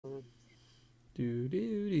Do do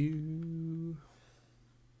do.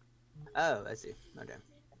 Oh, I see. Okay.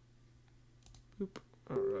 Boop.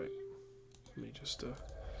 All right. Let me just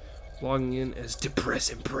logging in as Depress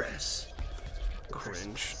Impress.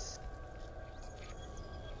 Cringe.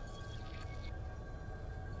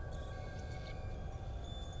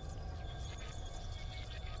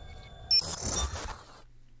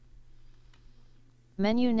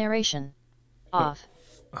 Menu narration. Off.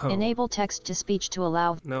 Oh. Enable text to speech to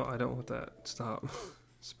allow. No, I don't want that. Stop.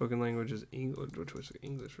 Spoken language is English. Which was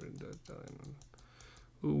English or Italian?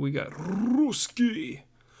 Ooh, we got Ruski.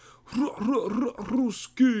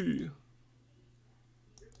 Ruski.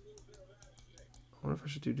 I wonder if I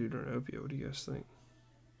should do Deuteranopia. What do you guys think?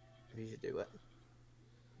 You should do what?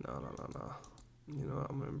 No. You know what?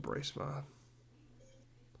 I'm gonna embrace my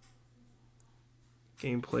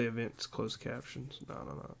gameplay events, closed captions.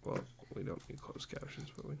 No. Well, we don't need closed captions,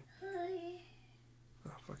 but we.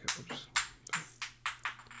 Oh, fuck it. We'll just.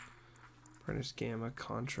 Brightness, gamma,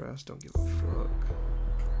 contrast. Don't give a fuck.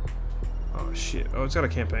 Oh shit. Oh, it's got a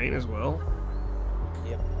campaign as well.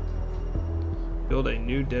 Yep. Build a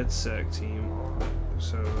new DedSec team.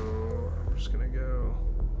 So I'm just gonna go.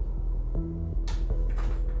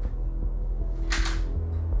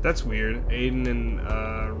 That's weird. Aiden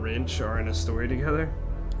and Wrench are in a story together.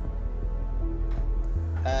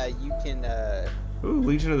 You can Ooh,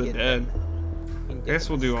 Legion of the Dead. I get guess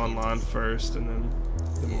we'll do them online skins. first, and then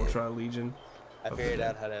we'll Yeah. try Legion. I of the figured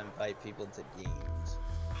Dead. out how to invite people to games.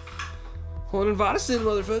 Well, invite us in,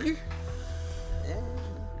 motherfucker. Yeah.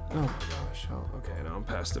 Oh my gosh. Oh, okay, now I'm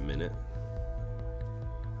past a minute.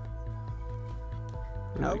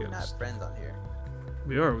 How are Really we good. not friends on here?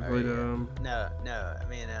 We are. We Are played, you? No,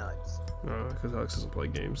 me and Alex. because Alex doesn't play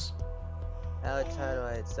games. Alex, how do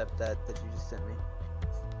I accept that you just sent me?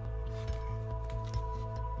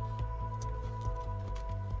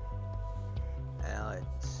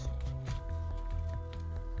 Alex.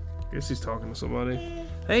 I guess he's talking to somebody.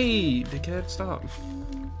 Hey, dickhead, stop.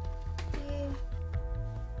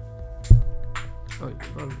 Oh, you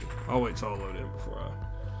invited me. I'll wait till I load in before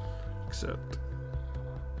I accept.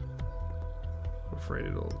 I'm afraid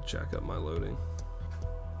it'll jack up my loading.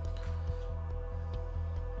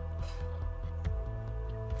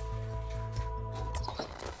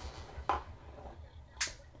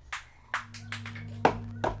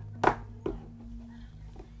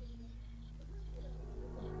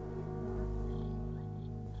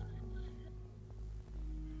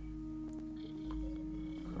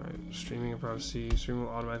 Streaming and privacy. Stream will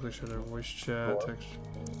automatically show their voice chat, text.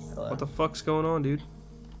 Hello. What the fuck's going on, dude?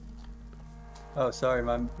 Oh, sorry,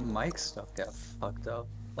 my mic stuff got fucked up.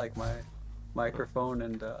 Like my microphone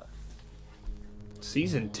and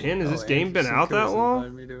Season 10? Has oh, this game been Anderson out that Cooper's long?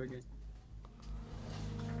 invited me to a game.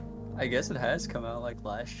 I guess it has come out like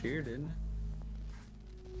last year, didn't it?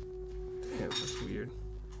 Damn, that's weird.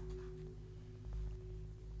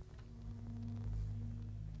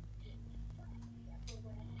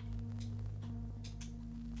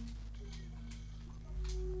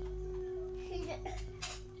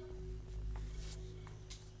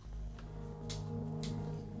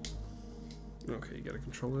 Okay, you got a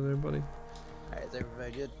controller there, buddy? Alright, is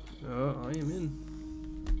everybody good? I am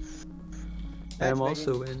in. I am Matchmaking.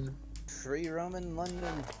 also in. Free Roman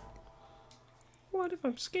London. What if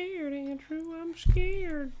I'm scared, Andrew? I'm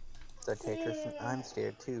scared. So takers, I'm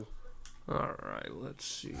scared too. Alright, let's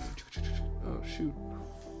see. Oh, shoot.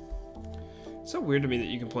 It's so weird to me that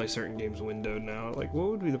you can play certain games windowed now. Like, what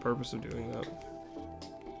would be the purpose of doing that?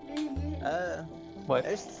 What?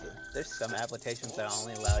 There's some applications that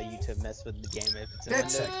only allow you to mess with the game if it's in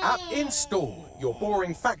DedSec Windows. app installed. Your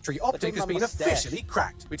boring factory optic has my been mustache. officially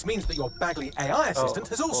cracked, which means that your Bagley AI assistant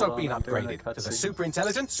has also hold on, been I'm doing a upgraded to the cutscene. super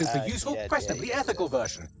intelligent, super useful, yeah, questionably yeah. ethical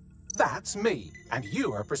version. That's me, and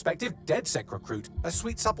you are a prospective DedSec recruit, a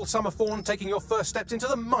sweet supple summer fawn taking your first steps into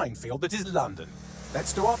the minefield that is London.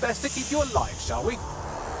 Let's do our best to keep you alive, shall we?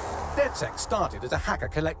 DedSec started as a hacker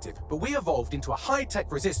collective, but we evolved into a high-tech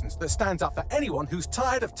resistance that stands up for anyone who's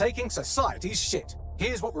tired of taking society's shit.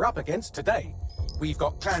 Here's what we're up against today. We've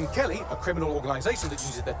got Clan Kelly, a criminal organization that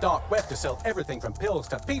uses the dark web to sell everything from pills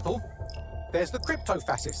to people. There's the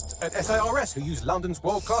crypto-fascists at SARS who use London's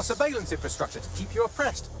world-class surveillance infrastructure to keep you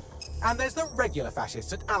oppressed. And there's the regular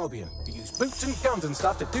fascists at Albion who use boots and guns and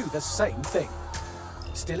stuff to do the same thing.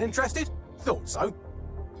 Still interested? Thought so.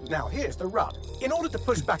 Now here's the rub. In order to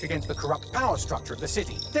push back against the corrupt power structure of the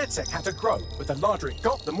city, DedSec had to grow, but the larger it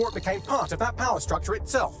got, the more it became part of that power structure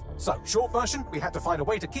itself. So, short version, we had to find a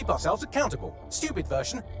way to keep ourselves accountable. Stupid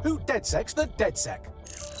version, who DedSec's the DedSec?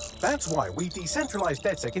 That's why we decentralized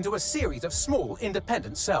DedSec into a series of small,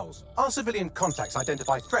 independent cells. Our civilian contacts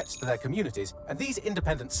identify threats to their communities, and these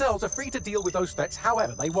independent cells are free to deal with those threats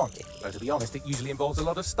however they want. Though to be honest, it usually involves a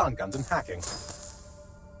lot of stun guns and hacking.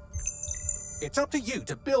 It's up to you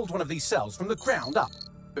to build one of these cells from the ground up.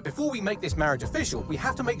 But before we make this marriage official, we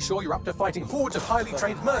have to make sure you're up to fighting hordes of highly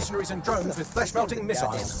trained mercenaries and drones with flesh-melting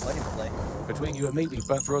missiles. Between you and me, we've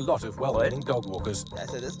burnt through a lot of well-meaning dog walkers. I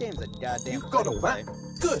said this game's a goddamn. You've got all that?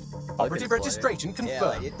 Good. Operative play. registration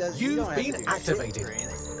confirmed. Yeah, You've been activated.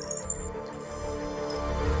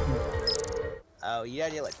 Oh, you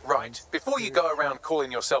gotta like. Right. Before you go around calling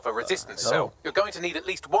yourself a resistance cell, you're going to need at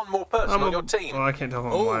least one more person on your team. Well, I can't tell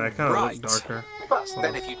if I'm white. I kind of right. look darker. But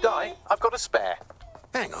then if you die, I've got a spare.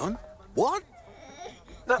 Hang on. What?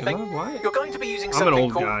 Nothing. Am I white? You're going to be using I'm an something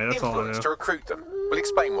old called guy, that's all I influence know. to recruit them. We'll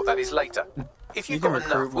explain what that is later. If you've You can got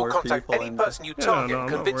enough, recruit we'll more contact people any and- person you Yeah, target no, and I'm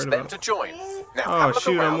not convince worried them about to join. Now, have Oh a look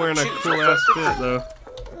shoot, around I'm wearing and a choose cool the ass first fit though.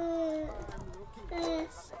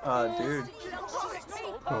 Dude.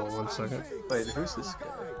 Oh, 1 second. Wait, who's this guy?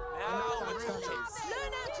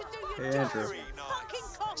 Hey, Andrew.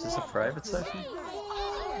 Is this a private session?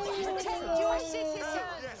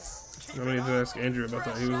 I'm gonna need to ask Andrew about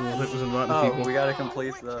that. He was inviting Oh, people. we gotta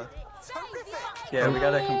complete the... Yeah, we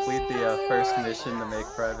gotta complete the first mission to make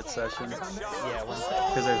private session. Yeah, 1 second.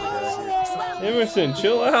 Because there's a guy here. Emerson,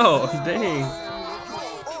 chill out. Dang.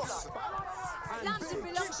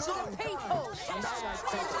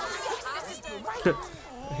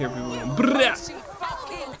 I hear people going, Brah!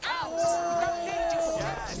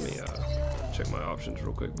 Let me check my options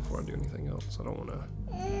real quick before I do anything else. I don't want to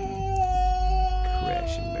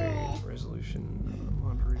crash and burn. Resolution,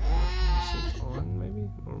 moderation, sync on, maybe?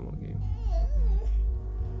 Normal game.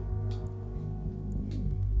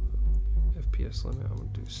 FPS limit, I'm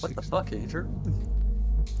going to do 60. What the fuck, Andrew?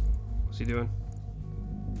 What's he doing?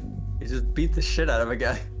 He just beat the shit out of a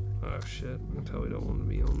guy. Oh shit, I can tell we don't want to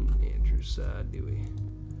be on Andrew's side, do we?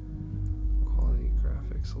 Quality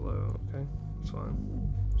graphics low, okay, that's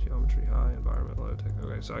fine. Geometry high, environment low, tech,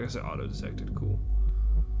 okay, so I guess it auto-detected, cool.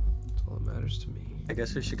 That's all that matters to me. I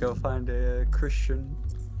guess we should go find a Christian.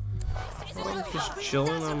 Just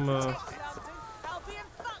chilling, I'm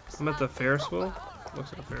at the Ferris wheel.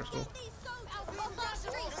 Looks like a Ferris wheel.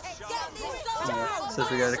 Yeah, says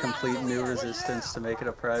we gotta complete new resistance to make it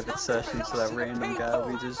a private session, so that random guy will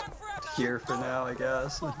be just here for now, I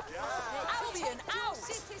guess.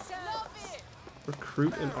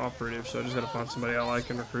 Recruit an operative, so I just gotta find somebody I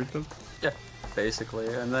like and recruit them. Yeah,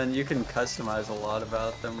 basically. And then you can customize a lot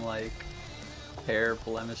about them, like hair,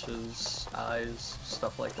 blemishes, eyes,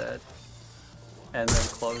 stuff like that. And then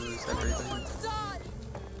clothes, everything.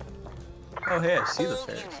 Oh hey, I see the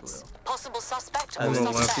Ferris wheel. Possible suspect On or the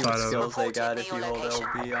left suspect. side of it. Skills they Reported got if near you your hold location.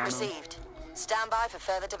 LB on them. Received. Stand by for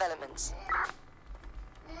further developments.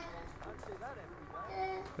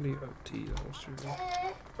 How do you OT the holster?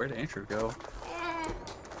 Where'd Andrew go?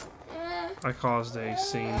 I caused a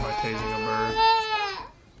scene by tasing a bird.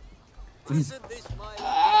 Isn't this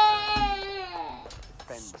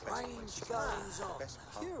strange goings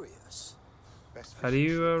on? Curious. How do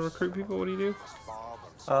you recruit people? What do you do?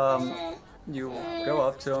 You go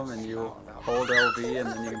up to them and you hold LB and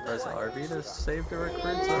then you can press RB to save the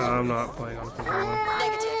recruits. I'm not playing on controller.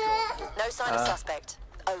 Negative. No sign of suspect.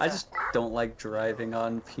 Over. I just don't like driving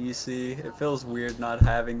on PC. It feels weird not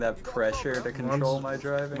having that pressure to control my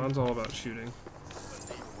driving. Mine's all about shooting.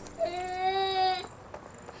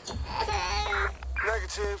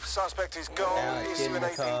 Negative. Suspect is gone. Get Issue in an the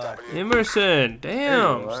car. APW. Emerson,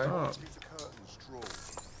 damn, you are. stop.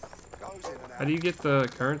 How do you get the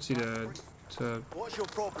currency to? What's your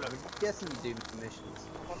problem? Guessing you do missions.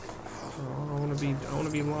 Oh, I want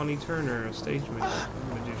to be Lonnie Turner, a stage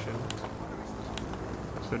magician.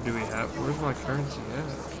 So do we have? Where's my currency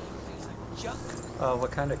at?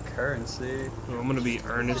 What kind of currency? Oh, I'm gonna be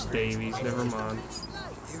Ernest Davies. Never mind.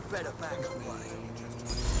 You better back away.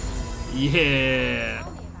 Yeah.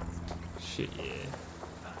 Shit, yeah.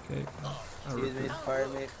 Okay. Excuse me,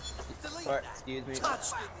 pardon me. Excuse me.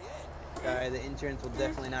 Sorry, the insurance will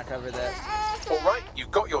definitely not cover that. Alright,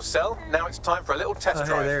 you've got your cell. Now it's time for a little test Oh, hey,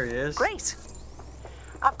 drive. there he is. Great.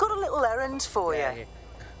 I've got a little errand for Yeah, you. here.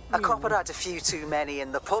 A copper had a few too many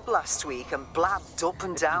in the pub last week and blabbed up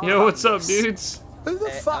and down. Yo, about what's up, this. dudes? Who the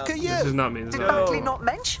fuck are you? This is not me. This is Did not me. Bagley not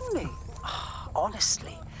mention me?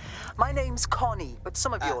 Honestly. My name's Connie, but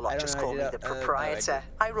some of your I lot don't just know call how me to the do that. proprietor.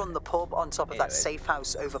 I run the pub on top of that Anyway. safe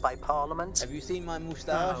house over by Parliament. Have you seen my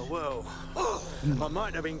moustache? Oh, well. I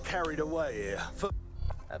might have been carried away here.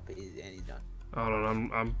 Up is and he's done. Hold on,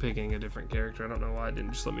 I'm picking a different character. I don't know why I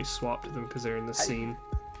didn't just let me swap to them because they're in the scene.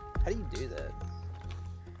 How do you do that?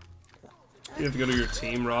 You have to go to your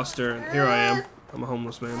team roster, and here I am. I'm a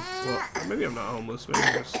homeless man. Well, maybe I'm not homeless. Maybe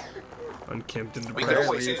I'm just unkempt and We depressed. can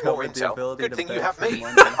always use more intel. Good thing you have me.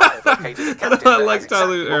 I like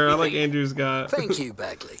Tyler, or I like Andrew's guy. Thank you,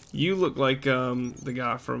 Bagley. You look like the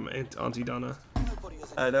guy from Auntie Donna.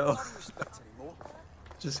 I know.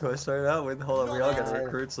 Just who I started out with. Hold on, we all gotta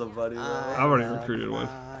recruit somebody. I've already recruited one.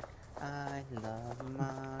 I love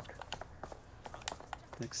Mark.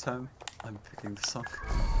 Next time, I'm picking the song.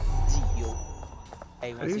 Deal.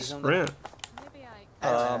 Hey, How do you see something? sprint?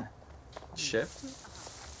 Shift?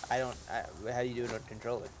 How do you do it on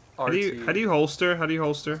controller? How do you holster? How do you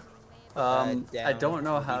holster? I Down, don't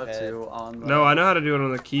know how D-pad. to on the... No, I know how to do it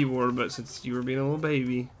on the keyboard, but since you were being a little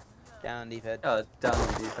baby. Down D-pad. down on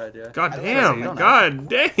the D-pad, yeah. God don't damn! know. God How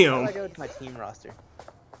do I damn! go to my team roster?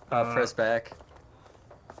 Press back.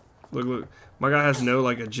 Look. My guy has no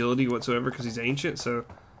like agility whatsoever because he's ancient. So,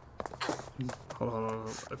 hold on.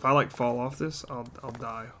 If I like fall off this, I'll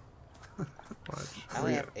die. Watch. I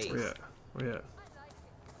only have 8. Where you at?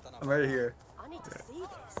 I'm right here. I need to see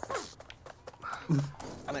this.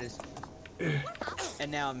 I'm gonna just...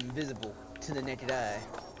 And now I'm invisible to the naked eye.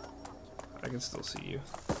 I can still see you.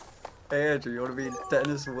 Hey Andrew, you wanna be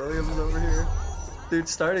Dennis Williams over here? Dude,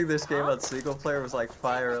 starting this game on single player was like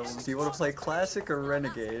Fire Emblem. Do you want to play classic or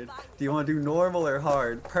renegade? Do you want to do normal or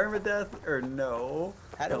hard? Permadeath or no?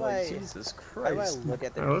 How do like, I... Jesus How do I Christ. look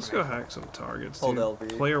at the Let's go hack some targets. Hold Dude.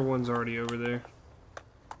 LB. Player 1's already over there.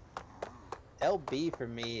 LB for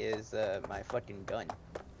me is my fucking gun.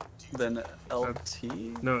 Then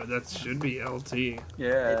LT? No, that should be LT.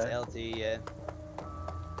 Yeah. It's LT, yeah.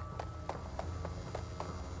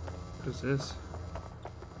 What is this?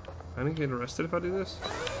 I didn't get arrested if I do this.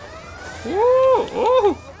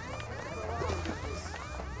 Whoa!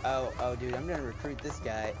 Oh, dude, I'm gonna recruit this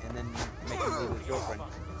guy and then make him leave his girlfriend.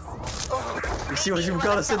 You see what you've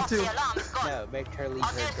got us into? No, make her leave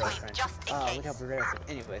her girlfriend. Oh, look how progressive.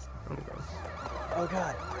 Anyways. Oh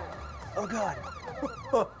god. Oh god.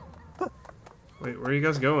 Wait, where are you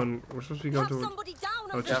guys going? We're supposed to be going to.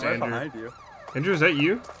 Oh, it's just Yeah, right Andrew. behind you. Andrew, is that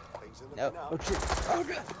you? No. Oh shit. Oh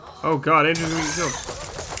god. Oh god, Andrew's gonna get killed.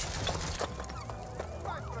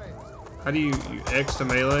 How do you X to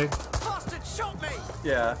melee? Bastard shot me!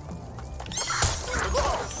 Yeah. You're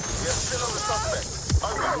still on the suspect.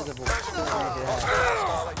 Invisible. Still naked eye.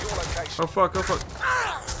 Oh fuck, oh fuck.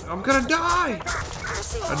 I'm gonna die!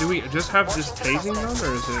 Do we just have this tasing gun,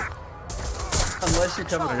 or is it? Unless you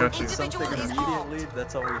come I up got you. with something immediately,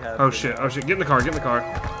 that's all we have. Oh for shit, now. oh shit, get in the car, get in the car. We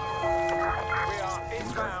are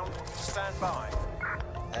inbound. Stand by.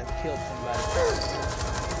 I've killed somebody.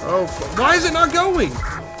 Oh, why is it not going?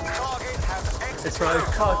 Target has exited It's probably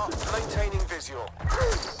caught. maintaining visual.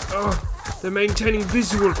 Oh, they're maintaining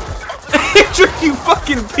visual. Andrew, you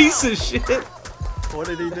fucking piece of shit. What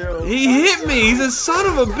did he do? He hit me, he's a son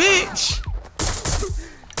of a bitch.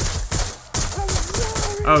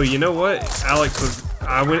 Oh, you know what? Alex was,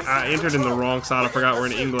 I entered in the wrong side, I forgot we're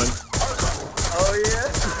in England. Oh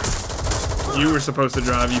yeah? You were supposed to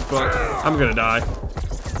drive, you fuck. I'm gonna die.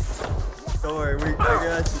 Don't worry, I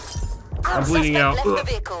got you. I'm bleeding out. Left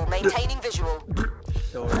the vehicle, maintaining visual.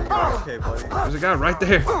 Don't worry, you're okay, buddy. There's a guy right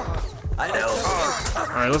there. I know.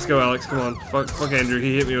 Alright, let's go, Alex, come on. Fuck Andrew,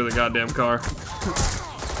 he hit me with a goddamn car.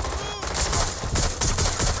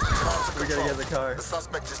 We gotta get in the car. The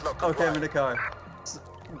suspect is not Okay, I'm in the car.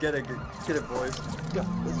 Get it, boys. Go,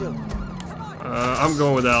 let's do it. I'm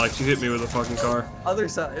going with Alex, you hit me with a fucking car. Other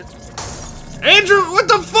side. Andrew, what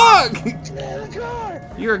the fuck? Get out of the car!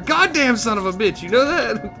 You're a goddamn son of a bitch, you know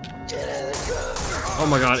that? Get out of the car! Oh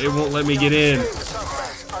my god, it won't let me get in.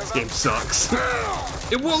 This game sucks.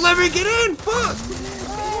 It won't let me get in, fuck!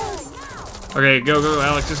 Okay, go,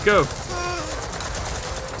 Alex, just go.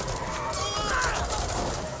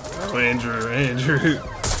 Oh, Andrew.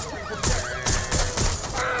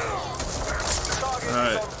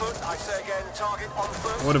 Alright. I say again, target on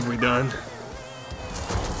foot. What have we done?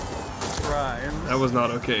 Rhymes. That was not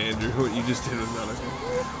okay, Andrew. What you just did was not okay.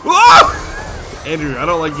 Whoa! Andrew, I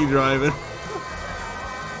don't like you driving.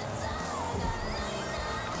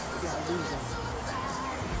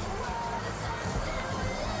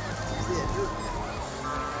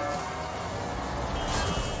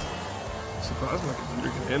 I'm surprised my computer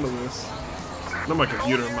can handle this. Not my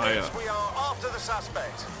computer, my We are after the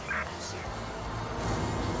suspect.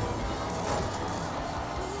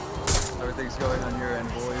 Everything's going on your end,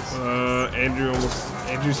 boys.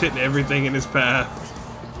 Andrew's hitting everything in his path.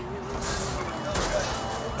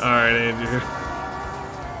 Alright, Andrew.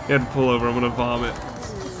 You had to pull over, I'm gonna vomit.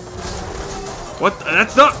 What?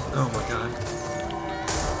 That's not. Oh my god.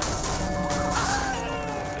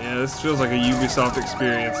 Yeah, this feels like a Ubisoft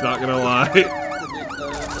experience, not gonna lie.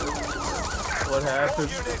 What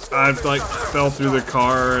happened? I like fell through the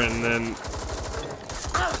car and then...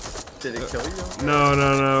 Did it kill you?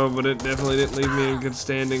 No, but it definitely didn't leave me in good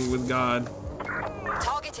standing with God.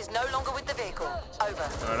 Target is no longer with the vehicle. Over.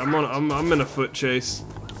 Alright, I'm in a foot chase.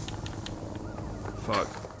 Fuck.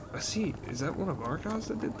 I see. Is that one of our guys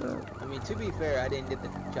that did that? I mean, to be fair, I didn't get the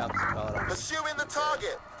chops called on. Pursuing the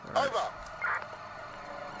target. Over.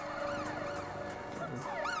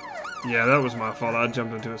 Yeah, that was my fault. I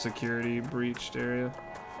jumped into a security breached area.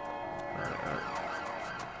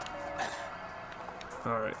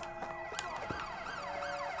 Alright.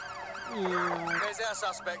 There's our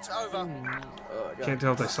suspect. Over. Can't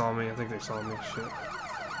tell if they saw me. I think they saw me. Shit.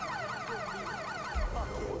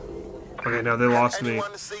 Okay, no, they lost me.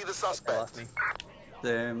 Anyone see the suspect?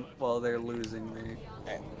 Damn, well, they're losing me.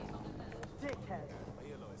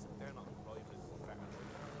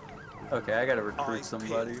 Okay, I gotta recruit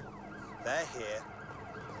somebody. They're here.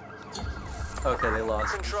 Okay, they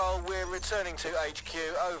lost me. Control, we're returning to HQ.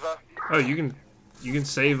 Over. Oh, you can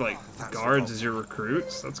save like guards as your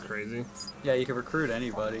recruits? That's crazy. Yeah, you can recruit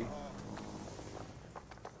anybody.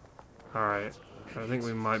 Alright. I think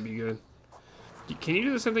we might be good. Can you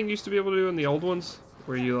do the same thing you used to be able to do in the old ones?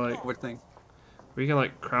 Where you like... What thing? Where you can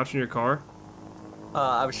like crouch in your car?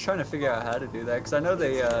 I was trying to figure out how to do that, because I know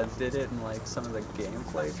they did it in like some of the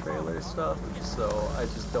gameplay trailer stuff, so I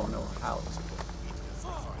just don't know how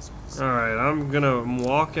to. Alright, I'm gonna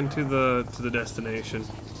walk into the destination.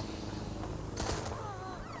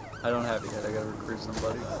 I don't have it yet, I gotta recruit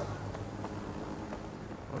somebody.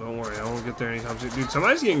 Oh, don't worry, I won't get there anytime soon. Dude,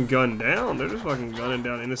 somebody's getting gunned down. They're just fucking gunning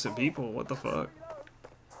down innocent people. What the fuck?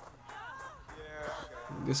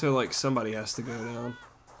 I guess they're like, somebody has to go down.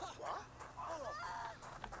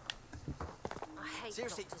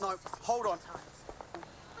 Seriously, no, hold on.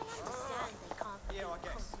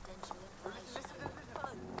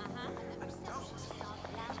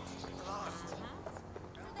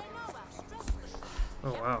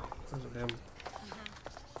 Oh wow, there's a damn...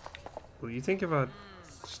 Well, you think if I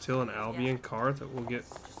steal an Albion car that we'll get...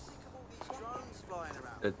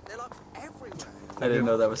 I didn't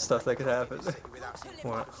know that was stuff that could happen.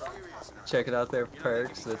 What? Checking out their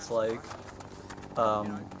perks, it's like,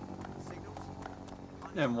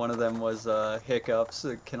 and one of them was hiccups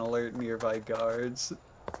that can alert nearby guards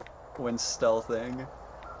when stealthing.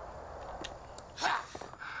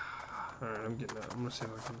 Alright, I'm getting out. I'm gonna see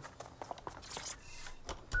if I can...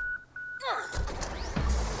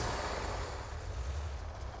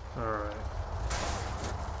 Alright.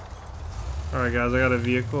 Alright guys, I got a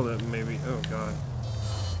vehicle that maybe... Oh god.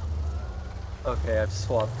 Okay, I've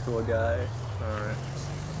swapped to a guy. Alright.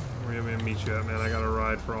 Where am I gonna meet you at, man? I got a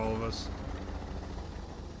ride for all of us.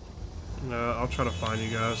 No, I'll try to find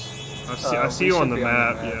you guys. I see you on the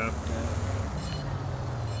map, yeah.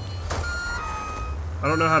 I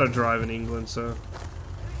don't know how to drive in England, so...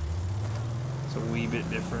 It's a wee bit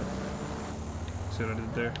different. See what I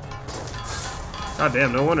did there? God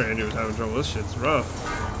damn, no wonder Andrew was having trouble. This shit's rough.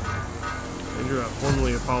 Andrew, I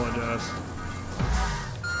formally apologize.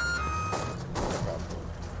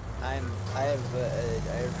 I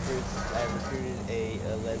recruited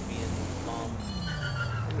a lesbian mom.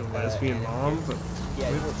 A lesbian mom? But yeah,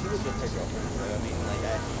 well, she was with her girlfriend, so I mean, like,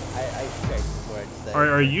 I checked before I said.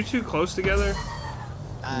 Are you two close together?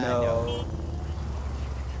 No.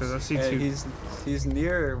 Because I see And two. he's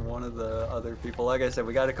near one of the other people. Like I said,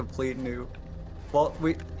 we got a complete new. Well,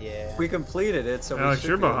 we completed it, so Alex, we should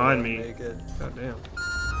you're be able behind to me. make it. God damn.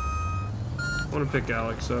 I want to pick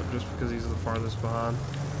Alex up just because he's the farthest behind.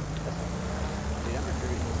 Dude, I'm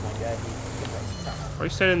recruiting with my guy. Why are you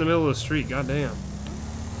standing in the middle of the street? God damn.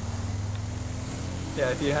 Yeah,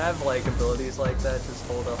 if you have like abilities like that, just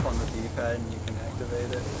hold up on the D-pad and you can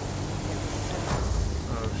activate it.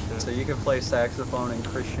 Oh shit. So you can play saxophone and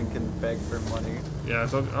Christian can beg for money. Yeah,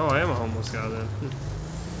 so, oh, I am a homeless guy then.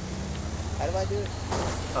 How do I do it?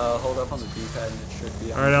 Hold up on the D-pad and it should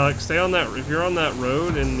be on. Alright, Alex, stay on that. If you're on that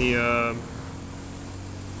road in the, I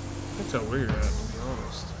can't tell where you're at, to be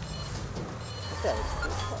honest.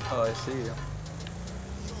 Oh, I see you.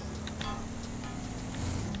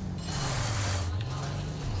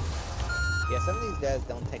 Yeah, some of these guys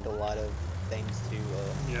don't take a lot of things to,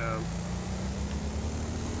 Yeah.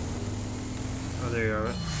 Oh, there you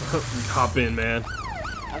are. Hop in, man.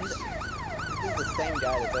 This is the same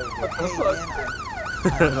guy that's over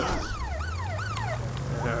here.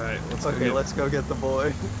 Alright, let's go get the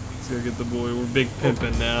boy. Let's go get the boy. We're big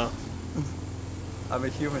pimping now. I'm a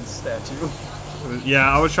human statue. Yeah,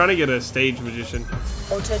 I was trying to get a stage magician.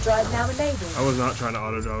 Auto drive now enabled. I was not trying to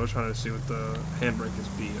auto drive. I was trying to see what the handbrake is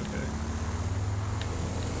be. Okay.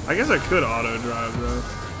 I guess I could auto drive though.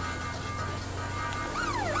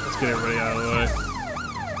 Let's get everybody out of the way.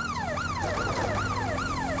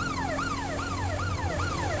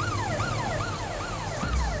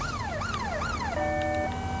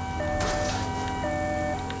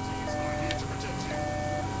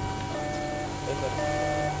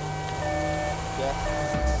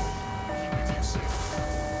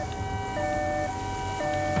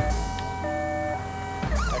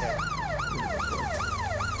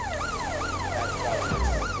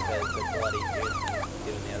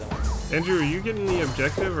 Andrew, are you getting the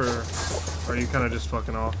objective, or are you kind of just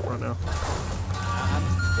fucking off right now? I'm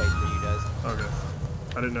just waiting for you guys. Okay.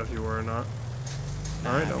 I didn't know if you were or not.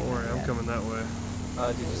 Alright, don't worry, I'm coming that way.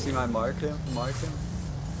 Did you see my mark him? No.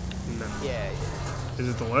 Yeah. Is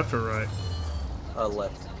it the left or right?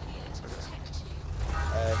 Left. Should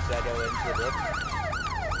I go into the door?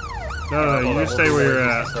 No, you just stay where you're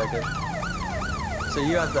at. So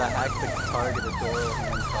you have to hack the target door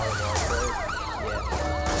and car walk, right? Yeah.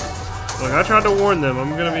 Look, I tried to warn them,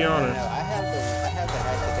 I'm gonna be honest. No, I have to hack the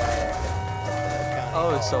guy at the county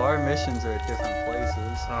hall. So our missions are at different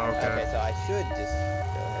places. Oh, okay. Okay, so I should just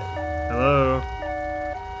go ahead. Hello?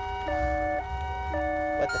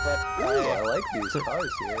 What the fuck? Ooh, I like these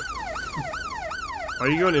cars here. Are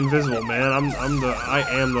you going invisible, man? I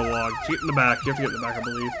am the log. Get in the back. You have to get in the back, I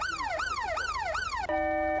believe.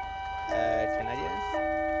 Can I do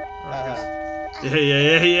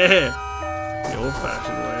this? Yeah. The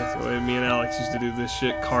old-fashioned way. That's the way me and Alex used to do this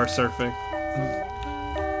shit, car surfing.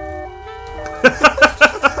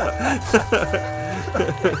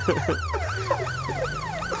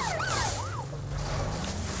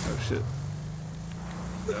 Oh shit.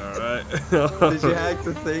 Alright. Did you hack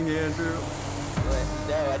the thing, Andrew?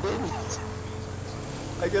 No, I didn't.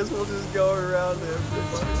 I guess we'll just go around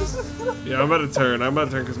everybody. Yeah, I'm about to turn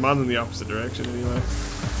because mine's in the opposite direction anyway.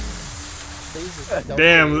 Please,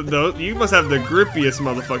 Damn, you must have the grippiest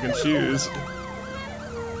motherfucking shoes.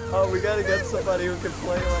 Oh, we gotta get somebody who can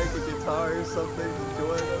play like a guitar or something to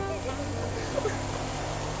join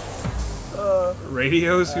us.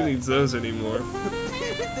 Radios? Who needs those anymore? This is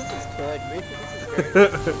good, man. This is great.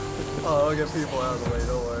 Oh, I'll get people out of the way,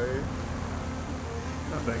 don't worry.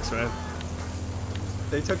 Oh, thanks, man.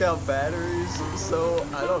 They took out batteries, so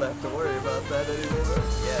I don't have to worry about that anymore.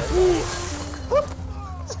 Yeah.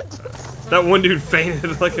 That one dude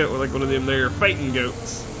fainted like one of them there fainting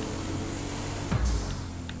goats.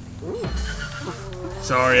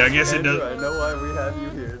 Sorry, I guess Andrew, it does. I know why we have you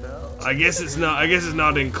here now. I guess it's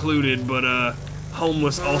not included, but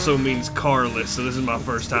homeless also means carless, so this is my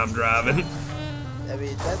first time driving. I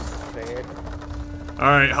mean, that's fair. All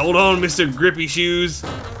right, hold on, Mr. Grippy Shoes.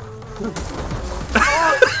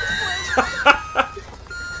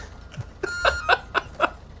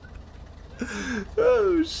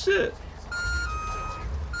 Oh shit!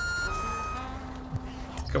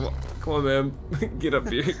 Come on, man, get up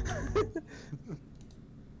here.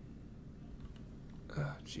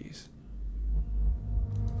 Oh, jeez.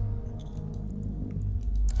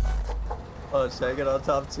 Oh, should I get on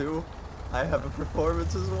top too? I have a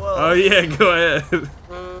performance as well. Oh yeah, go ahead.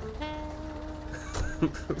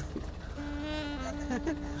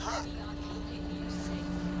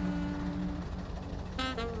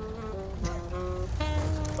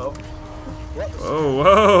 Oh.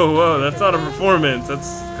 Whoa, that's not a performance,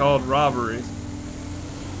 that's called robbery.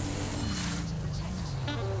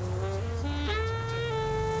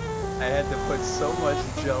 I had to put so much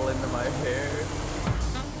gel into my hair.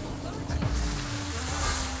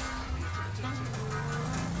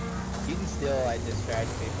 You can still like distract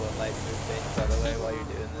people and like move things out of the way while you're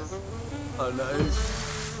doing this. Oh, nice.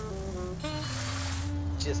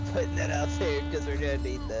 Just putting that out there because we're gonna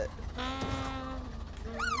need that.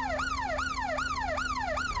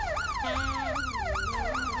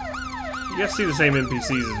 You guys see the same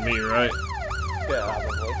NPCs as me, right? Yeah.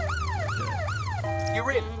 Probably.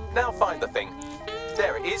 You're in. Now find the thing.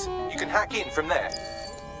 There it is. You can hack in from there.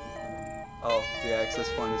 Oh, the access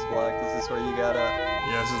point is blocked. Is this where you gotta...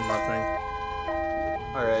 Yeah, this is my thing.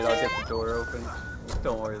 Alright, I'll get the door open.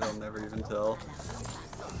 Don't worry, they'll never even tell.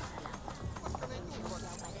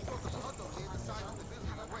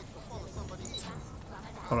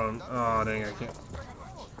 Hold on. Oh, dang, I can't.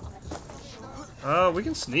 We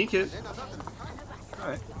can sneak it.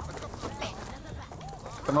 Alright.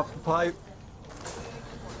 Come up the pipe.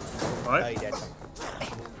 What? Oh, you did.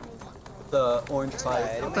 The orange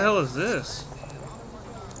pipe. What the hell is this?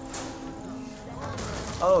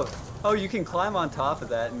 Oh, Oh, you can climb on top of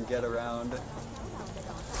that and get around.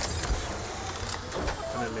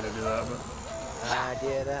 I didn't mean to do that, but.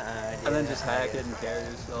 And then just hack it and carry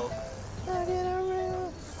yourself.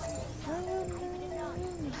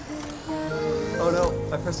 Oh no,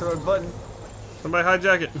 I pressed the wrong button. Somebody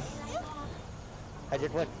hijack it.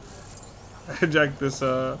 Hijack what? Hijack this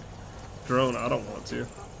drone. I don't want to.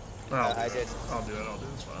 I did. I'll do it.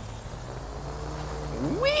 It's fine.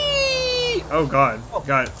 Whee! Oh god.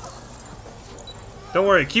 Got it. Don't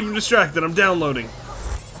worry. Keep him distracted. I'm downloading.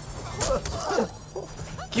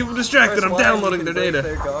 Keep them distracted, I'm downloading their data.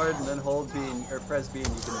 Their guard and then hold B or press B and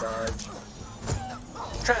you can dodge.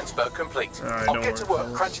 Transfer complete. Right, I'll get to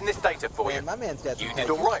work crunching this data for you. My man's got You did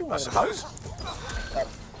alright, I suppose.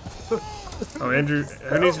 Oh, Andrew,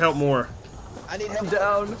 who needs help more? I need help.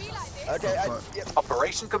 Down. Okay,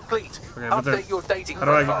 Operation complete. Okay, but Update your dating how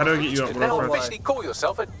do I get you up? You can now officially call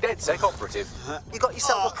yourself a DedSec operative. You got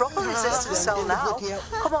yourself a proper resistor cell now.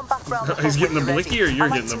 Come on back round the He's getting the pub when blicky you're or you're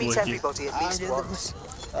ready. getting the I like to meet blicky? everybody at least once.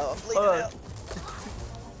 I'm bleeding out.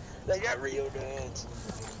 They got real dudes.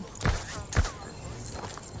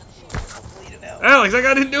 I'm bleeding out. Alex, that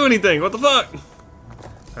guy didn't do anything. What the fuck?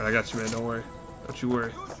 Alright, I got you, man. Don't worry. Don't you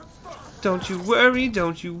worry. Don't you worry.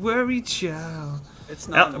 Don't you worry, child. It's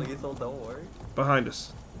not lethal. Don't worry. Behind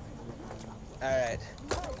us. Alright.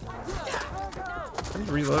 I need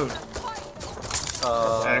to reload. X.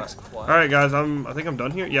 What? Alright, guys. I think I'm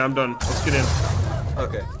done here. Yeah, I'm done. Let's get in.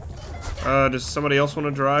 Okay. Does somebody else want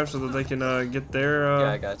to drive so that they can get their?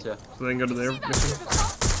 Yeah, I gotcha. So they can go to their mission.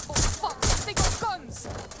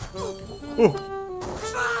 Oh!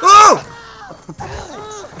 Oh!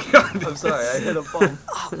 God. I'm sorry, I hit a bump.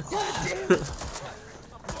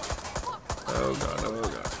 Oh god! Oh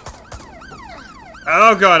god!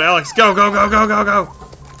 Oh god! Alex, go! Go! Go! Go! Go! Go!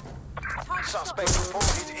 Suspect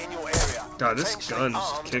reported in your area. God, this gun's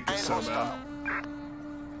kick is so bad.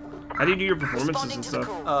 How do you do your performances and stuff?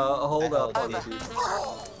 Hold up on the G.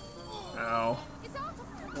 Ow.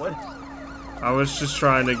 What? I was just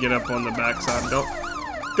trying to get up on the backside. Don't.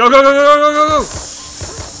 Go! Go! Go! Go! Go! Go! Go! Go!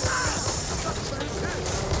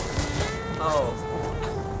 Oh.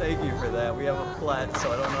 Thank you for that. We have a flat,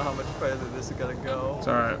 so I don't know how much further this is gonna go. It's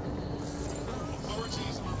alright.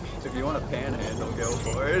 If you want to panhandle, go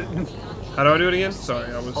for it. How do I do it again?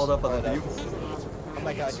 Sorry, I was. Hold up on the view. Oh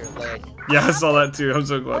my god, your leg. Yeah, I saw that too. I'm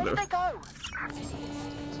so glad Where though. did they go?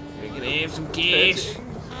 We're gonna have some cash.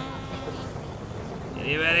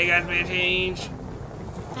 Anybody got me change?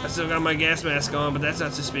 I still got my gas mask on, but that's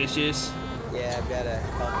not suspicious. Yeah, I've got a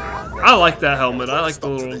helmet on. I like that helmet. I like the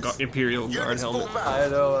little Imperial Guard helmet. I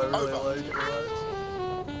know, I really like it a lot.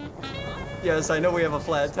 Yes, I know we have a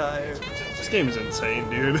flat tire. This game is insane,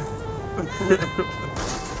 dude.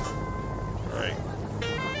 Alright.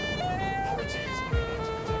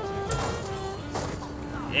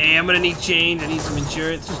 Hey, I'm gonna need change. I need some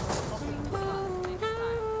insurance.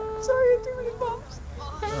 Sorry, too many bumps.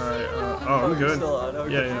 Alright, oh, I'm good. Still on,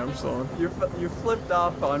 okay. Yeah, I'm still on. You flipped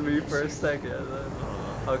off on me for a second.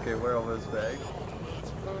 Okay, we're almost back.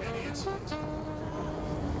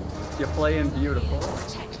 You're playing beautiful.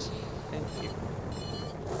 Thank you.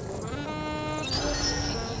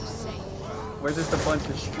 We're just a bunch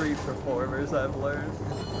of street performers, I've learned.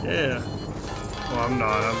 Yeah. Well, I'm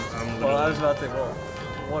not. I'm Well, I was literally. about to say, well,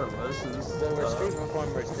 one of us is. So we're street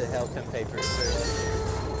performers to help him pay for his service.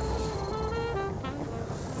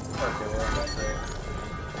 Okay, well, I'm not there.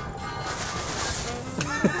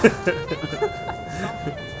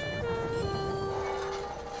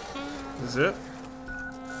 Is it?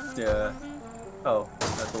 Yeah. Oh,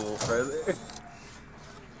 that's a little further.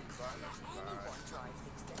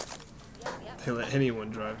 They let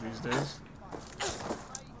anyone drive these days.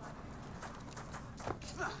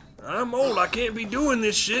 I'm old. I can't be doing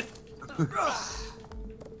this shit.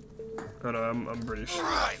 Oh no, I'm British.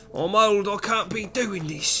 I'm old. I can't be doing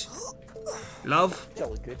this. Love.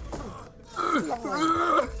 Jolly good.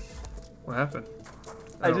 What happened?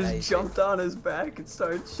 I Oh. just jumped on his back and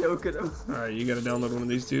started choking him. Alright, you gotta download one of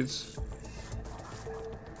these dudes.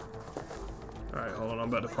 Alright, hold on, I'm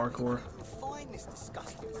about to parkour.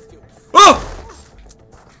 Oh!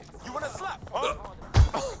 You want to slap? Huh?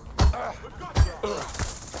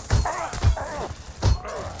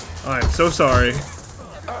 I'm so sorry.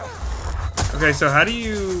 Okay, so how do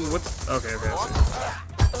you... What's... Okay, I see.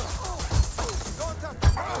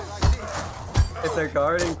 If they're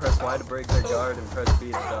guarding, press Y to break their guard and press B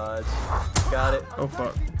to dodge. Got it. Oh,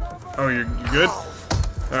 fuck. Oh, you good?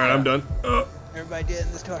 Alright, I'm done. Everybody dead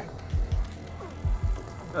in this car.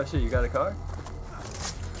 Oh shit, you got a car?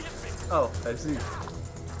 Oh, I see.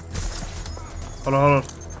 Hold on, hold on.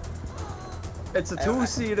 It's a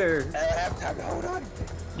two-seater. I don't have time. Hold on.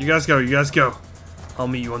 You guys go. You guys go. I'll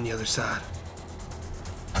meet you on the other side.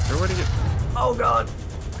 Is there a way to get? Oh God.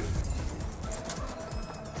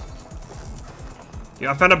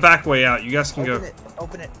 Yeah, I found a back way out. You guys can go.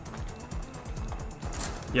 Open it.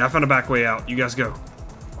 Yeah, I found a back way out. You guys go.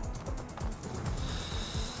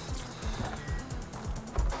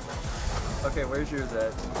 Okay, where's yours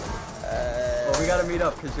at? Well, we gotta meet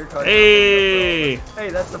up because your car. Hey! Hey,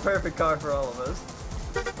 that's the perfect car for all of us.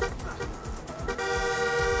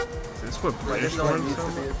 Is this what British It only ones needs to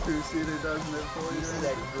are? be a two-seater, doesn't it, for You you? see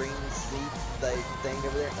that green seat like thing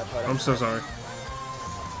over there? I'm so sorry.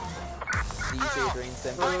 Do you see a green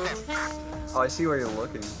symbol? Oh, I see where you're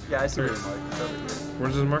looking. Yeah, I see where you're marked. It's over here.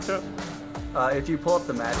 Where's this marked at? If you pull up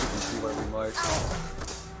the map, you can see where we marked.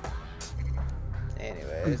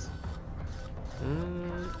 Anyways.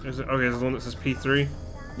 Is it okay? Is it the one that says P3?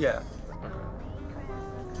 Yeah.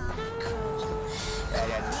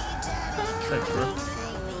 Thanks, bro.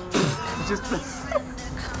 Just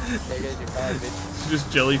There goes your car, bitch.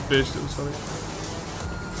 Just jellyfish. It was funny.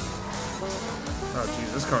 Oh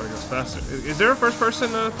jeez, this car goes faster. Is there a first-person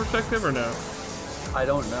perspective or no? I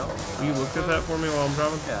don't know. Will you look at that for me while I'm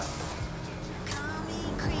driving? Yeah.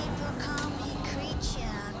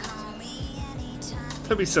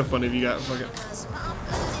 That'd be so funny if you got fucking.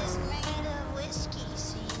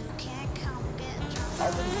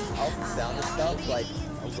 I'll sound the stuff like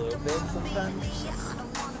a little bit sometimes.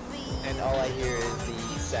 And all I hear is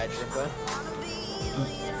the sad tempo.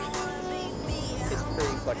 It's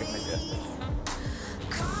pretty fucking majestic.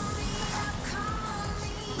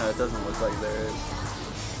 No, it doesn't look like there is.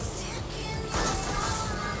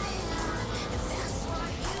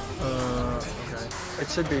 Okay. It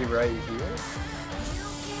should be right here.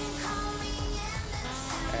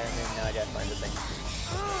 And then now I gotta find the thing.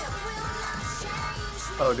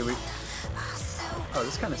 Oh, do we? Oh,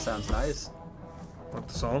 this kind of sounds nice. What,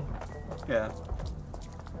 the song? Yeah.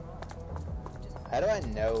 How do I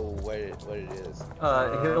know what it is?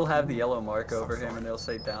 He'll have the yellow mark over him, and it'll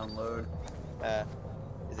say download.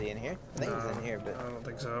 Is he in here? I think he's in here, but I don't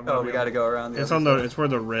think so. Oh, we gotta go around the It's other on the. side. It's where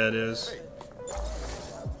the red is.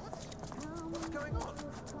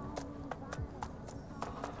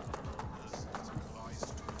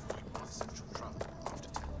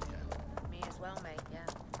 Me as well, mate, yeah.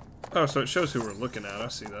 Oh, so it shows who we're looking at. I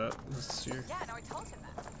see that. That's your Yeah, no, I told him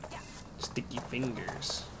that. Yeah. sticky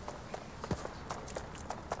fingers.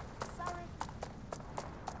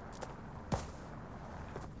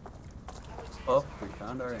 Oh, we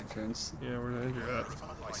found our entrance. Yeah, where's Andrew at?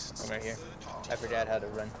 I'm right here. I forgot how to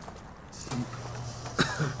run.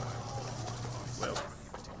 Well.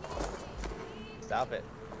 Stop it.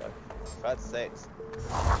 For God's sakes.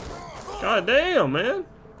 God damn, man.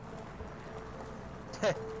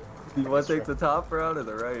 You want to take the top route or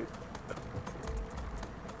the right?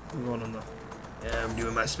 I'm going on the. Yeah, I'm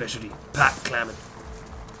doing my specialty. Pat clamming.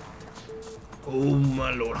 Oh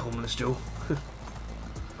my lord, homeless Joe.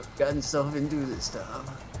 Gotten himself into this time.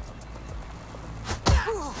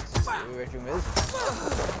 Where'd you move?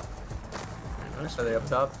 Nice. Are they up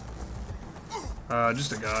top?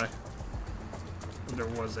 Just a guy. There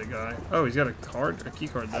was a guy. Oh, he's got a card, a key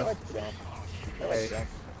card How do though. I jump? How do I jump?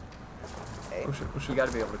 Hey. Push it, push You it.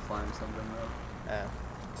 gotta be able to climb something though.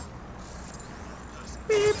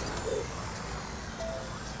 Beep.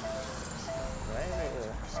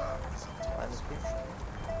 Climb this beach.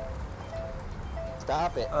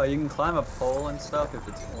 Stop it. Oh, you can climb a pole and stuff if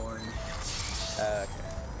it's orange. Okay.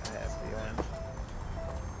 I have the orange.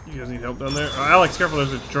 You guys need help down there? Oh, Alex, careful,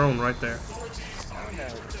 there's a drone right there. Oh no.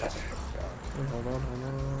 Hold on, hold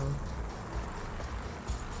on.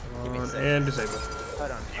 Give me a Hold on, second. and disable.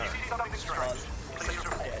 Hold on.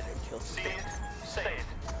 Kill some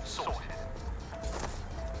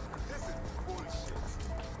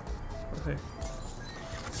Okay.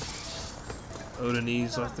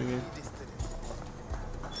 Odinese left the game.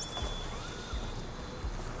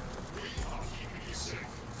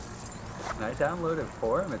 Can I download it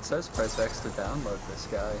for him? It says press X to download this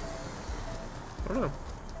guy. I don't know.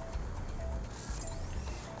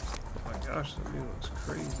 Oh my gosh, that dude looks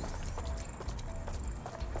crazy.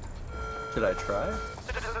 Should I try?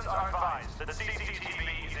 Citizens are advised that the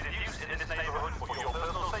CCTV is in use in this neighborhood for your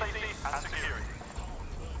personal safety and security.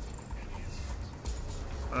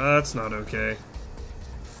 That's not okay.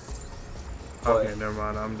 What? Okay, never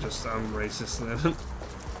mind. I'm racist then.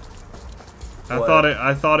 What?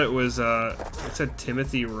 I thought it was it said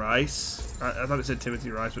Timothy Rice. I thought it said Timothy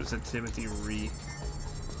Rice, but it said Timothy Ree.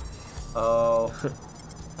 Oh,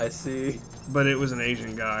 I see. But it was an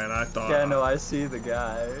Asian guy, and I thought Yeah, no, I see the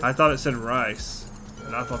guy. I thought it said Rice.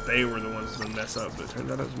 And I thought they were the ones that mess up, but it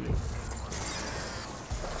turned out it was me.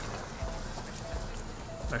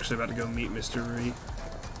 I'm actually about to go meet Mr. Reed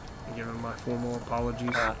and give him my formal apologies.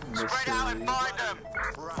 Mr. Reed.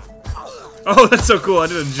 Oh, that's so cool! I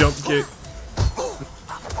did a jump kick.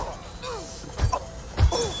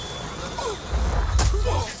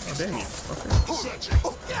 Oh, dang it. Okay.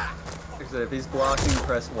 If he's blocking,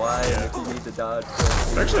 press Y, and if you need to dodge,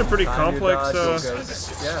 It's actually a pretty complex.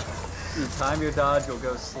 Yeah. You time your dodge, you'll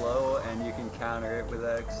go slow, and you can counter it with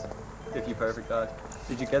X if you perfect dodge.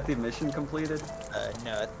 Did you get the mission completed?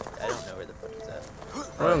 No, I don't know where the fuck is at.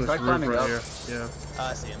 Right on try this roof climbing right up. here. Yeah. Oh,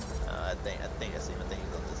 I see him. I think I see him. I think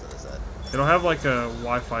he's on this other side. It'll have like a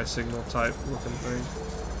Wi-Fi signal type looking thing.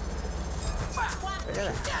 Did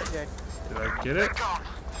I get it?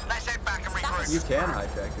 Let's head back and regroup. You can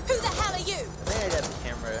hijack it. Who the hell are you? I think I had the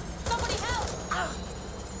camera. Somebody help! I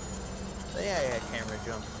think I had camera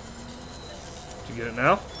jump. Did you get it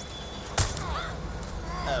now?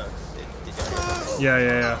 Oh, did you?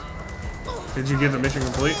 Yeah. Did you get the mission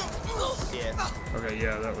complete? Yeah. Okay,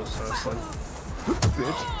 yeah, that was Slim.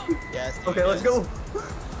 Bitch. Yeah. Okay, let's go.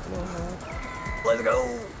 Let's go.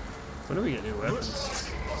 When do we get new weapons?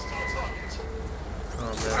 Oh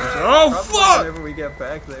man. Oh Probably fuck! whenever we get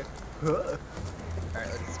back there. Alright,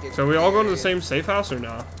 let's get. So are we all going to the same safe house or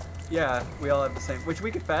not? Yeah, we all have the same. Which we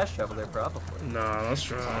could fast travel there probably. Nah, let's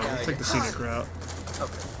try. Let's take the scenic route.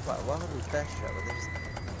 Okay. Why would we fast travel? There's...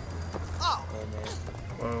 Oh man.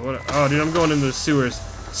 Whoa, what? Oh, dude, I'm going into the sewers.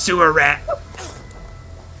 Sewer rat. Beat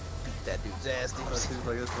that dude's ass. That seems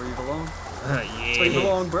like that's where you belong. Yeah. That's where you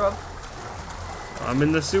belong, bro. I'm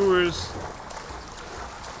in the sewers.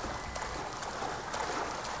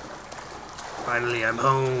 Finally, I'm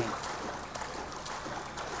home.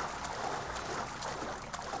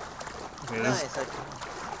 Okay, Nice.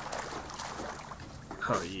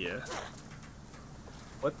 Oh yeah.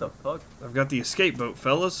 What the fuck? I've got the escape boat,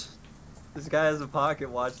 fellas. This guy has a pocket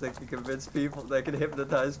watch that can convince people, that can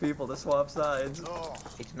hypnotize people to swap sides.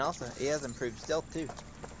 He can also. He has improved stealth too.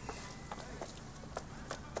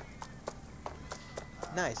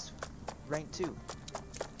 Nice. Rank 2.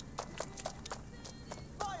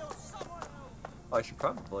 I should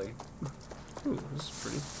probably. Ooh, this is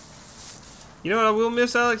pretty. You know what I will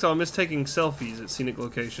miss, Alex? I'll miss taking selfies at scenic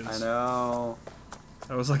locations. I know.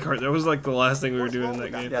 That was like the last thing we were doing in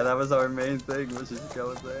that game. Yeah, that was our main thing, was just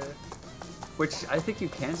go there. Which, I think you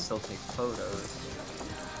can still take photos.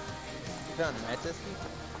 You found the match SC?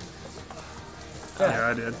 Yeah,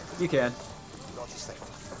 I did. You can.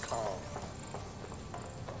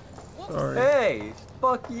 Sorry. Hey!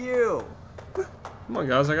 Fuck you! Come on,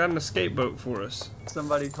 guys, I got an escape boat for us.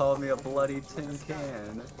 Somebody called me a bloody tin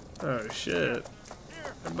can. Oh, shit.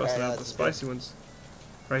 I'm busting Alright, out the spicy ones.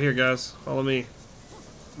 Right here, guys. Follow me.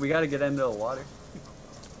 We gotta get into the water.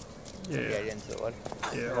 Yeah. Get into the water.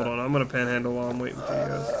 Yeah, hold on. I'm gonna panhandle while I'm waiting for you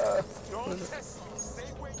guys.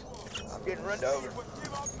 I'm getting run over.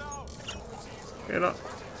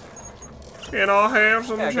 Can I have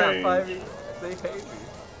some Yeah, I got change? 5. They paid me.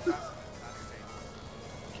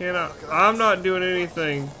 I'm not doing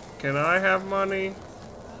anything. Can I have money?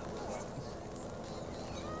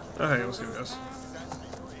 Okay, let's go, guys.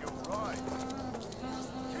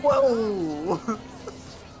 Whoa!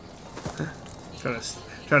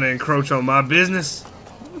 Trying to encroach on my business.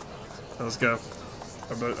 Let's go.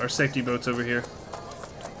 Our safety boat's over here.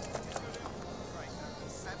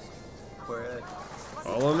 Where at?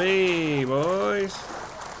 Follow me, boys.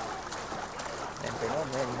 And for no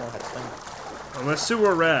man, you know how to swim. I'm a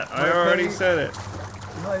sewer rat. I already said it.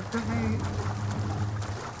 My pain.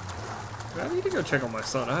 I need to go check on my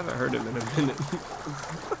son. I haven't heard him in a minute.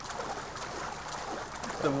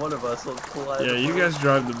 Then one of us will fly. Yeah, you guys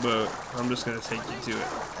drive the boat. I'm just gonna take you to it.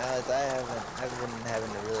 I've been having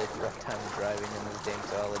a really rough time driving in this game,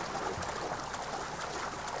 so I'll let you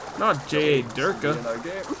Not J.A. Durka. In our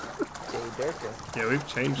game. Jay Durka. Yeah, we've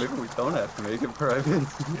changed. Maybe we don't have to make it private.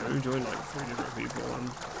 Yeah, we've joined like 3 different people,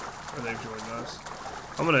 or they've joined us.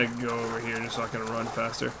 I'm gonna go over here just so I can run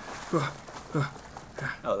faster.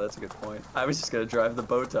 Oh, that's a good point. I was just gonna drive the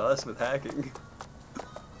boat to us with hacking.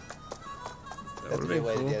 That That's a would've good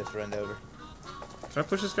way been to cool. get us run over. Can I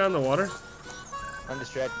push this guy in the water? I'm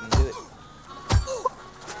distracted and do it.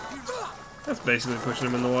 That's basically pushing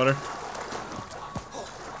him in the water.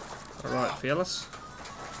 Alright, fellas.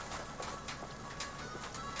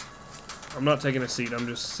 I'm not taking a seat, I'm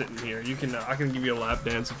just sitting here. You can, I can give you a lap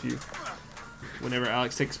dance if you... Whenever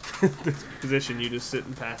Alex takes this position, you just sit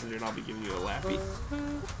in passenger and I'll be giving you a lappy.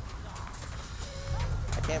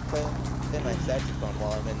 I can't play my saxophone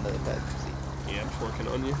while I'm in the passenger seat. Yeah, I'm just working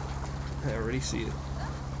on you. I already see it.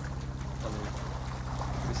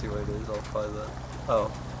 me see what it is. I'll find that.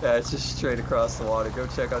 Oh, yeah, it's just straight across the water. Go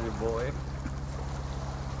check on your boy.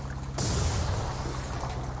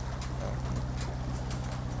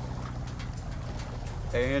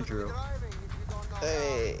 Hey, Andrew.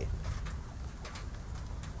 Hey.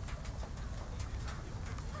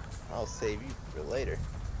 I'll save you for later.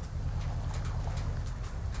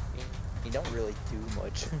 You don't really do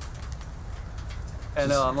much. I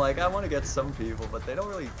know, I'm like, I want to get some people, but they don't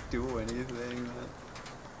really do anything.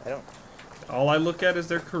 I don't. All I look at is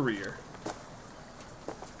their career.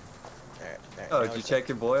 Oh, did you check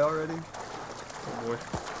your boy already? Oh boy.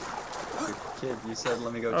 Your kid, you said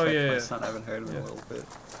let me go Oh, check yeah, my son. I haven't heard of him in a little bit.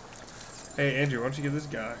 Hey Andrew, why don't you give this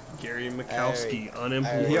guy, Gary Mikowski,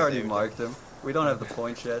 unemployed? He already marked him. We don't have the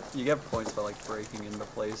points yet. You get points for like breaking into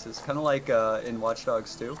places. Kind of like in Watch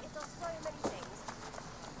Dogs 2.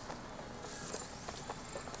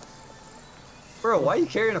 Bro, why are you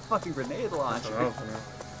carrying a fucking grenade launcher? Oh,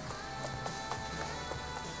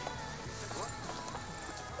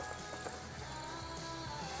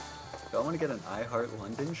 Do I want to get an I Heart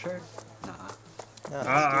London shirt? Nah.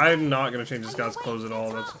 I'm not gonna change this guy's clothes at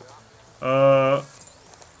all. That's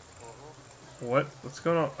what? What's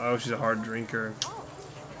going on? Oh, she's a hard drinker.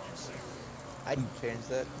 I can change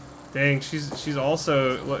that. Dang, she's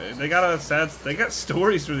also. Look, they got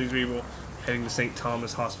stories for these people. Heading to St.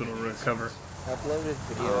 Thomas Hospital to recover. Uploaded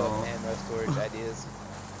video of ammo storage ideas.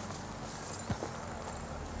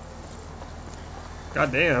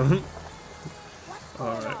 God damn.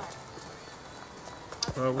 Alright.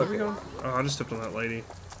 Where are we going? Oh, I just stepped on that lady.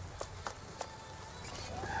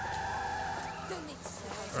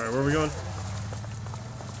 Alright, where are we going?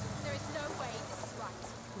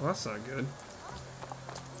 Well, that's not good.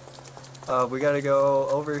 We gotta go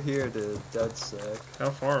over here to DedSec.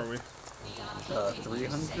 How far are we?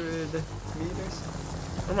 300 meters.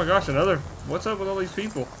 Oh my gosh, another. What's up with all these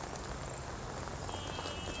people?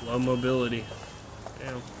 Low mobility.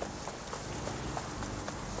 Damn.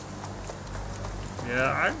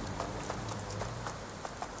 Yeah,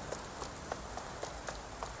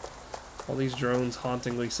 all these drones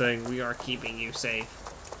hauntingly saying, "We are keeping you safe."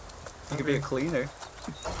 You could be a cleaner.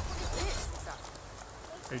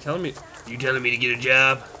 Are you telling me? You telling me to get a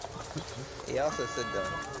job? He also said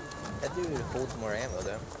that dude holds more ammo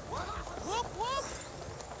though.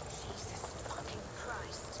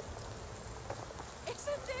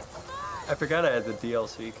 I forgot I had the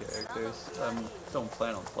DLC characters. I don't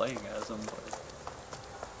plan on playing as them. But...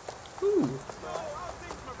 Ooh.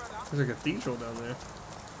 There's a cathedral down there.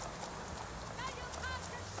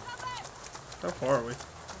 How far are we?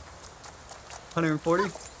 140?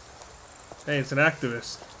 Hey, it's an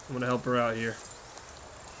activist. I'm gonna help her out here.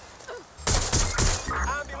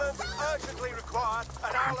 Ambulance urgently required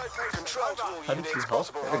at our location. Control to all How did you help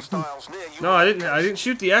her? No, I didn't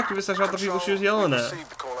shoot the activist. I shot the people she was yelling at.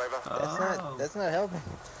 That's not helping.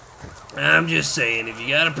 I'm just saying, if you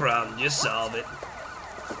got a problem, just solve it.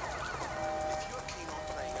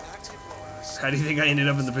 How do you think I ended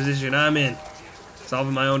up in the position I'm in?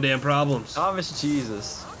 Solving my own damn problems. Thomas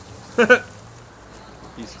Jesus.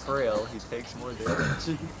 He's frail. He takes more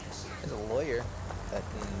damage. As a lawyer, that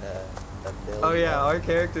can oh yeah, our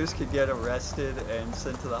characters could get arrested and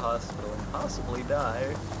sent to the hospital and possibly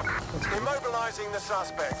die. Immobilizing the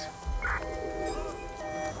suspect.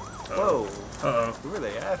 Whoa. Uh-oh. Who are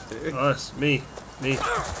they after? Us. Me.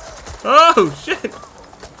 Oh, shit!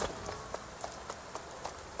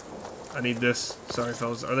 I need this. Sorry,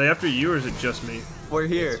 fellas. Are they after you, or is it just me? We're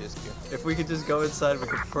here. If we could just go inside, we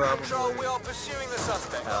could probably... Control, we are pursuing the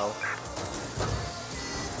suspect. Ow.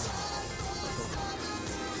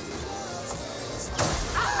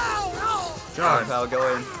 God. Pal,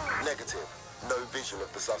 go in. Negative. No vision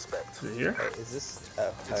of the suspect. Is it here? Wait, is this?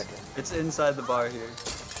 Oh, okay. It's inside the bar here.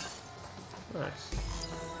 Nice.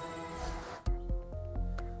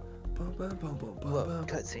 Look,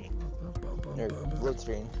 cutscene. Load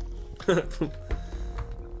screen.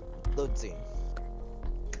 Load scene.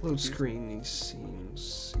 Load screen needs scene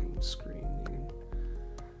screening.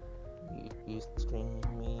 You screen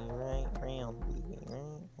me right round.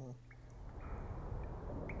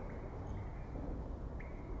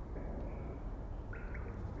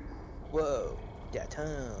 Whoa, that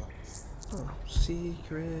tunnel. Oh,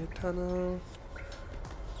 secret tunnel.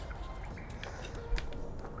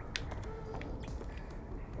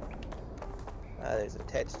 Ah, there's a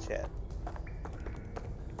text chat.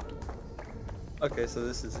 Okay, so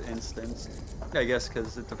this is instant. I guess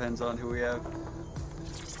because it depends on who we have.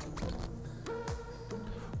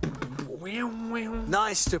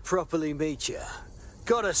 Nice to properly meet you.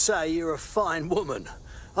 Gotta say, you're a fine woman.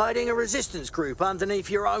 Hiding a resistance group underneath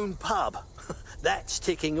your own pub. That's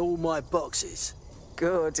ticking all my boxes.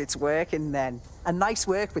 Good, it's working then. And nice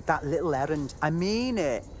work with that little errand. I mean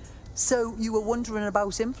it. So, you were wondering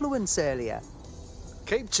about influence earlier?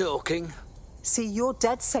 Keep talking. See, your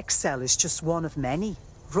DedSec cell is just one of many.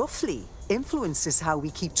 Roughly, influence is how we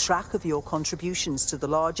keep track of your contributions to the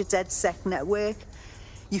larger DedSec network.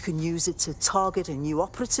 You can use it to target a new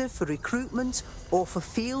operative for recruitment or for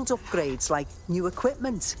field upgrades like new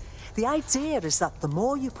equipment. The idea is that the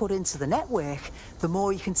more you put into the network, the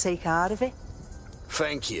more you can take out of it.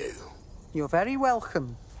 Thank you. You're very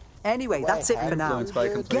welcome. Anyway, that's it for now.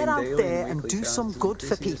 Get out there and do some good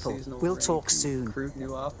for people. We'll talk soon. Recruit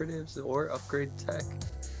new operatives or upgrade tech.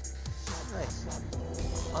 Nice.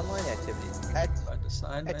 Online activities. Find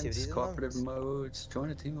assignments, Activities and cooperative loans. modes.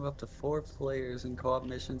 Join a team of up to 4 players in co-op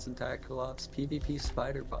missions and tactical ops. PvP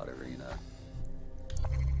Spider Bot Arena.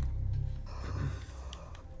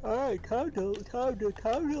 Alright, time to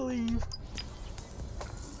leave.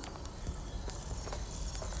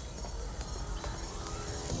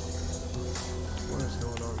 What is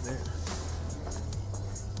going on there?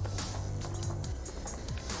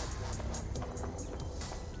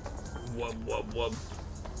 Wub.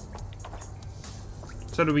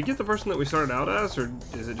 So do we get the person that we started out as, or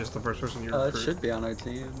is it just the first person you recruit? It should be on our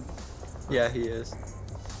team. Yeah, he is.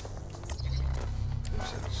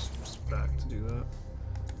 It's back to do that.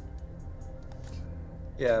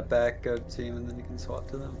 Yeah, back, go to team, and then you can swap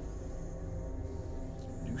to them.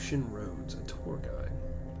 Lucian Rhodes, a tour guide.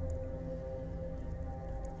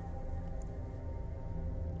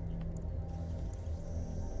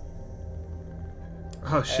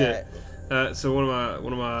 Oh shit! So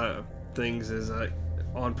one of my things is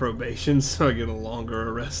on probation, so I get a longer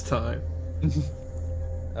arrest time.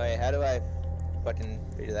 Alright, how do I fucking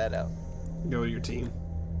figure that out? Go to your team.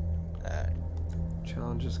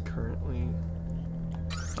 Challenges currently.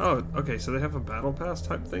 Oh, okay. So they have a battle pass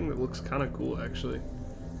type thing that looks kind of cool, actually.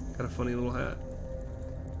 Got a funny little hat.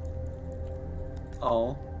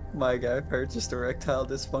 Oh, my guy purchased erectile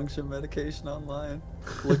dysfunction medication online,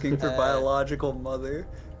 looking for biological mother.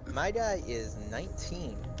 My guy is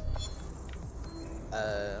 19.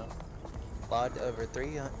 Logged over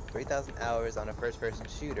 3,000 hours on a first-person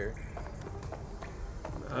shooter.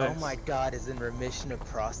 Nice. Oh my god, is in remission of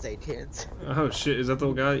prostate cancer. Oh shit, is that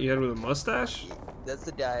the guy you had with a mustache? That's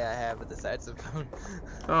the guy I have with the saxophone.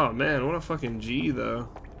 Oh man, what a fucking G though.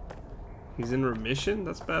 He's in remission?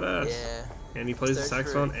 That's badass. Yeah. And he plays the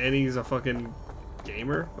saxophone and he's a fucking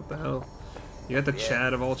gamer? What the hell? You got the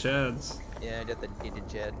Chad of all Chads. Yeah, I got the gated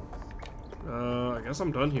Chad. I guess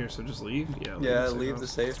I'm done here, so just leave? Yeah, leave the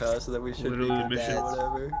safe house so that we should Literally be mission.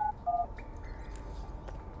 whatever.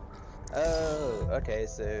 Oh, okay,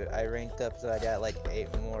 so I ranked up, so I got like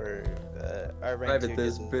 8 more, I ranked Private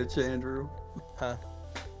this bitch, Andrew. Huh?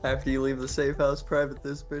 After you leave the safe house, private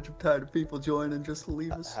this bitch. I'm tired of people joining just to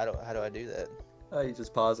leave us. How do I do that? You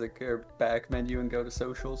just pause it, or back menu and go to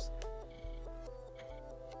socials.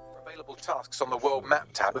 Available tasks on the world map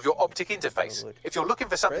tab of your optic interface. If you're looking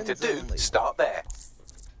for something to do, start there.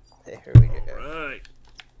 There we go. Right.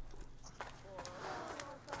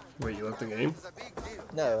 Wait, you left the game?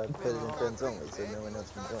 No, I put it in friends only, so no one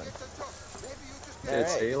else can join. Did it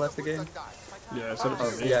say you left the game? Yeah, so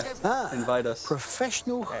yeah. Invite us.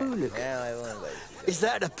 Professional hooligan. Now I will invite you. Is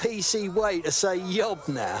that a PC way to say yob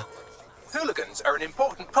now? Hooligans are an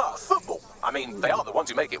important part of football. I mean, they are the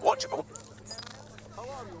ones who make it watchable.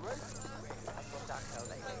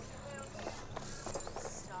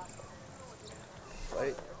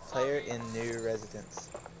 Wait, player in new residence.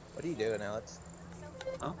 What are you doing, Alex?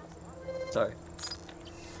 Oh, sorry.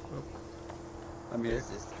 I'm here.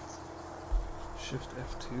 Resistance. Shift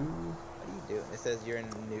F2. What are you doing? It says you're in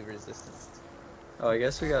new resistance. Oh, I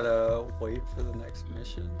guess we gotta wait for the next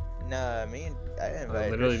mission. Nah, I invited. I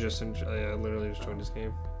literally just joined this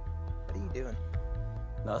game. What are you doing?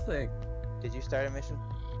 Nothing. Did you start a mission?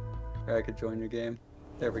 Or I could join your game.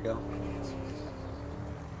 There we go.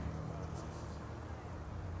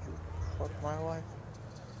 Fuck my wife.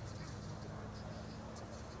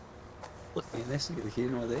 Look, man, this is here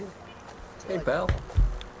no there. Hey, pal.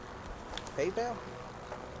 Hey, pal?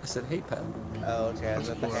 I said, hey, pal. Oh, okay. I was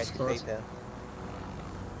about to hack your PayPal.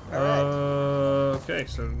 Okay,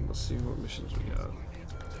 so let's see what missions we got.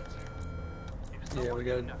 Yeah, we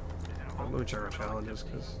got. Let me check our challenges,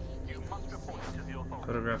 because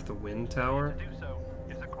photograph the wind tower.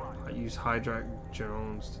 I use Hydrack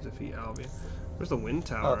Jones to defeat Albion. Where's the wind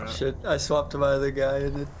tower Oh at? shit! I swapped to my other guy,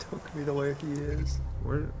 and it took me to where he is.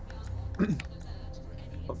 Where?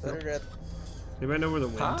 Photograph. Anybody know where the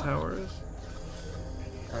wind tower is?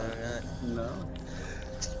 No.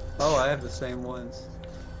 Oh, I have the same ones.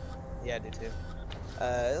 Yeah, I do too.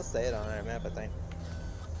 It'll say it on our map, I think.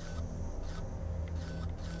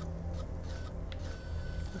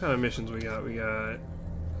 What kind of missions we got? We got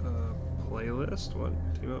playlist. What?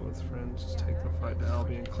 Team up with friends. Just take the fight to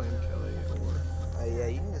Albion, claim Kelly, or. Yeah,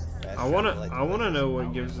 you can just. I wanna know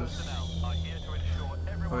what gives us.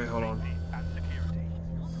 Okay, hold on.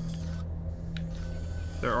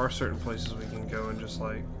 There are certain places we can go and just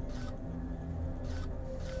like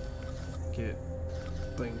get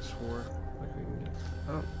things for. Like we can get.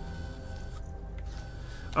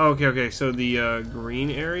 Oh, okay. So the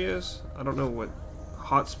green areas. I don't know what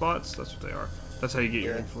hotspots. That's what they are. That's how you get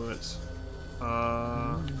your influence.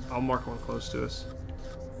 I'll mark one close to us.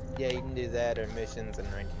 Yeah, you can do that or missions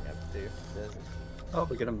and ranking up too. Oh,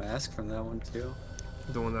 we get a mask from that one too.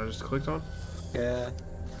 The one that I just clicked on? Yeah.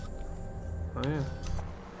 Oh yeah.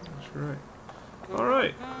 That's right.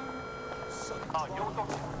 Alright.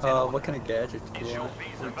 What kind of gadget do you want?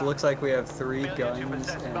 It looks like we have 3 guns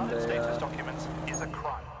and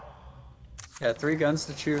yeah, 3 guns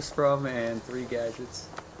to choose from and 3 gadgets.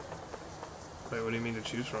 Wait, what do you mean to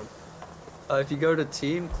choose from? If you go to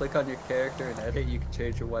team, click on your character and edit, you can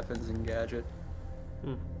change your weapons and gadget.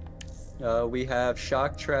 We have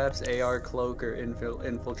shock traps, AR cloak, or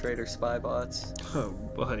infiltrator spy bots. Oh,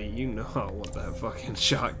 buddy, you know I want that fucking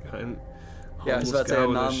shotgun. Yeah, I was about to say a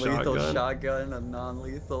Homeless guy with non-lethal shotgun, a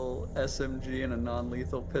non-lethal SMG, and a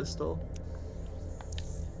non-lethal pistol.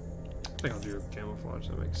 I think I'll do camouflage.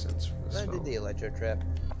 That makes sense for this I did the electro trap.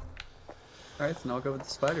 Alright, then I'll go with the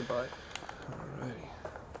spider bot. Alrighty.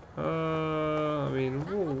 I mean,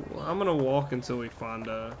 I'm gonna walk until we find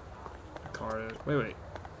a car. Wait.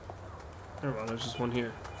 Never mind, there's just one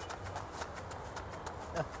here.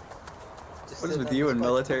 What is with you and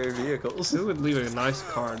military vehicles? Who would leave a nice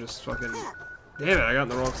car just fucking... Damn it, I got on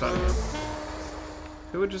the wrong side again.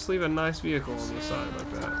 Who would just leave a nice vehicle on the side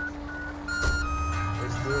like that?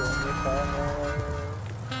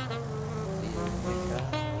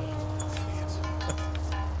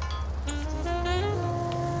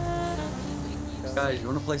 Guys, you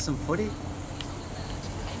wanna play some footy?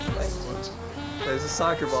 There's a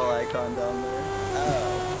soccer ball icon down there.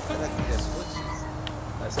 Oh, I thought you just switches.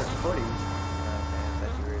 I said footy. I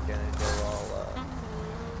thought you were gonna go all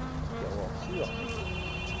cute on me.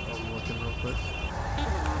 I'm looking real quick.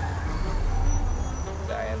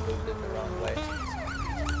 Sorry, I moved it the wrong way.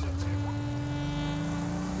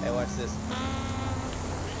 Hey, watch this.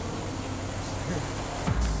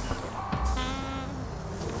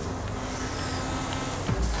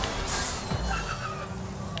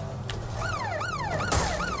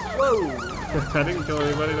 I didn't kill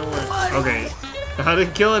anybody, don't worry. Okay, I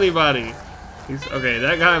didn't kill anybody. Okay,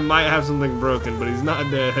 that guy might have something broken, but he's not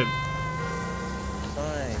dead.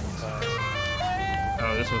 Fine.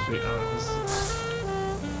 Oh, this must be...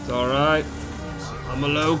 it's alright. I'm a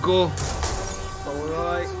local. It's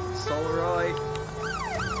alright. It's alright.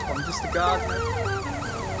 I'm just a gardener.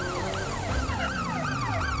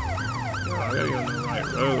 Oh, I gotta get on the right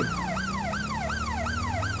road.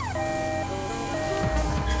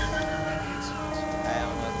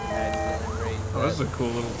 Oh, this is a cool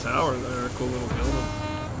little tower there, a cool little building.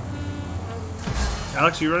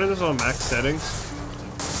 Alex, you running this on max settings?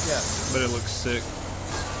 Yeah. But it looks sick.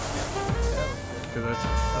 Because that's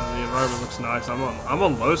the environment looks nice. I'm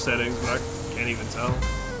on low settings, but I can't even tell.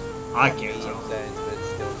 I can't tell.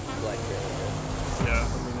 Yeah, I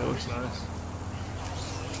mean it looks nice.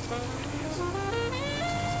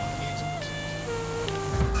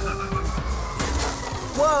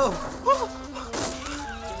 Whoa!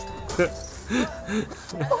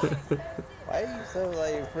 Why are you so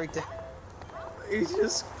like freaked out? He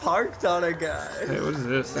just parked on a guy. Hey, what is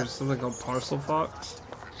this? There's something called Parcel Fox.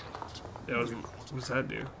 Yeah, what does that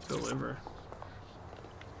do? Deliver.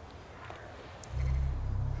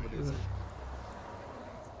 What is it?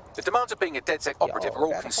 The demands of being a DedSec operative are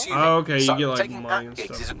all consuming. Oh, okay, you so get, like, taking money app and gigs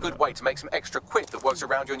stuff is a from good that. way to make some extra quid that works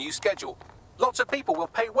around your new schedule. Lots of people will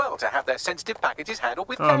pay well to have their sensitive packages handled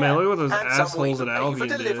with care. Oh man, look what those and some will assholes even at pay for Albion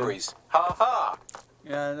did. deliveries. Ha ha!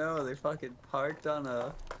 Yeah, I know. They fucking parked on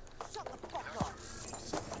a...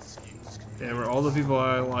 Damn, are all the people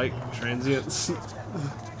I like transients?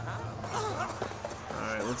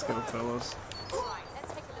 Alright, let's go, fellas.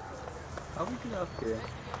 How we get up here?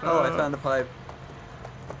 Oh, I found a pipe.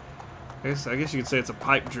 I guess you could say it's a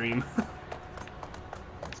pipe dream.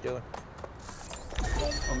 Let's do it.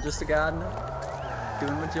 I'm just a gardener,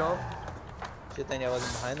 doing my job. Good thing I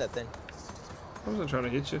wasn't behind that thing. I wasn't trying to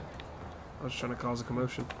hit you. I was trying to cause a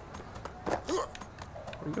commotion. Where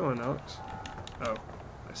are you going, Alex? Oh,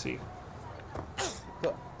 I see.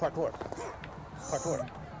 Go, parkour. Parkour.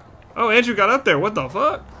 Oh, Andrew got up there. What the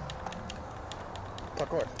fuck?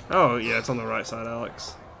 Parkour. Oh, yeah, it's on the right side,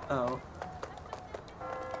 Alex. Oh.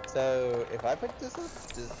 So, if I pick this up,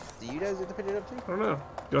 do you guys have to pick it up too? I don't know.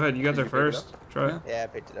 Go ahead, you got there first. Try it. Yeah, I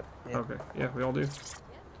picked it up. Yeah. Okay, yeah, we all do.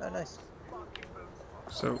 Oh, nice.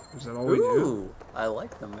 So, is that all we do? Ooh, I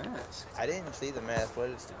like the mask. I didn't see the mask. What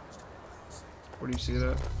is it? Where do you see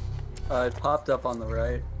that? It popped up on the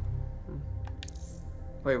right.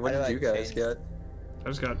 Wait, what How did do you I guys change? get? I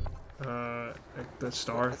just got, the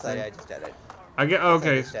star It's like thing. I just got it. I get, It's like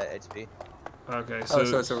okay. I just got HP. Okay, Oh,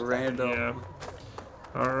 so it's a random. Yeah.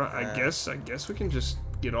 Alright, I guess we can just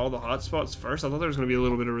get all the hotspots first. I thought there was going to be a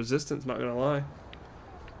little bit of resistance, not going to lie.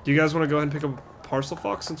 Do you guys want to go ahead and pick up Parcel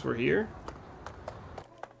Fox since we're here?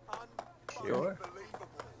 Sure.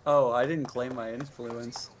 Oh, I didn't claim my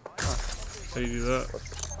influence. How do you do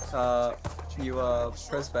that? You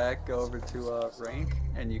press back, go over to rank,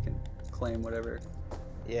 and you can claim whatever.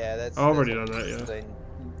 Yeah, that's. I've already done that, yeah. Thing.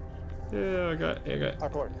 Yeah, I got.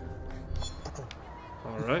 Parkour.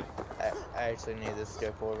 Alright. I actually need this to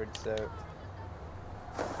go forward, so.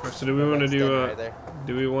 Alright, so do we want to do right there.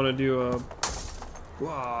 do we want to do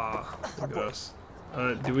wow, look at us.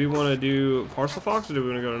 Do we want to do Parcel Fox or do we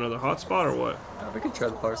want to go to another hotspot or what? We can try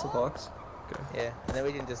the Parcel Fox. Okay. Yeah, and then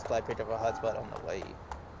we can just like pick up a hotspot on the way.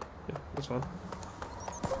 Yeah, that's fine.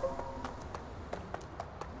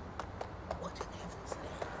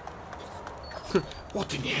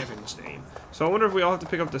 What in heaven's name? So I wonder if we all have to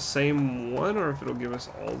pick up the same one or if it'll give us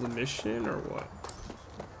all the mission or what?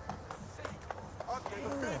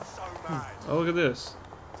 Oh, look at this.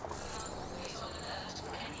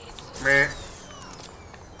 Meh.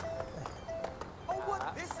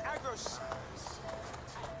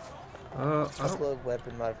 I don't... Upload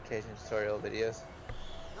weapon modification tutorial videos.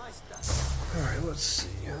 Alright, let's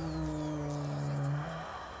see.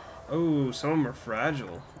 Oh, some of them are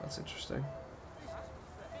fragile. That's interesting.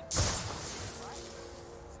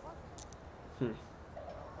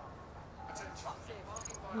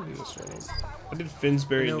 Let me do this one. I did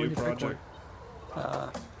Finsbury new project.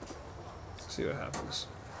 See what happens.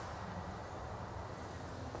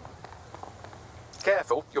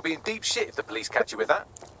 Careful, you'll be in deep shit if the police catch you with that.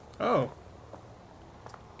 Oh.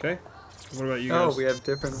 Okay. What about you guys? Oh, we have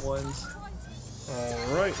different ones.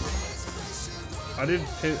 Alright. I don't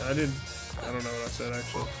know what I said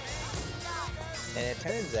actually. And it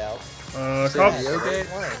turns out. Cops.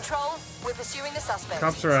 Control, we're pursuing the suspect.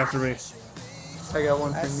 Cops are after me. I got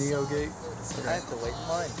one from Neogate. I have to wait in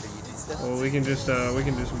line for you to stuff. Well, we can just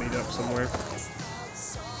meet up somewhere.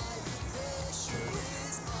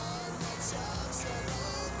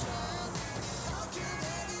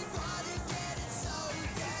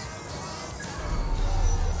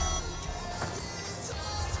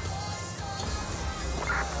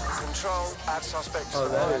 Control, add suspect to Oh,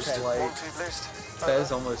 the that is like. wanted list. That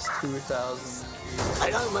is almost 2,000.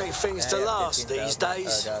 They don't make things to last these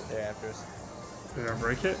days. Did I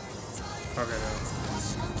break it? Okay, no.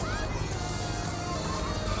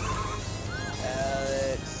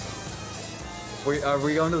 Alex. Are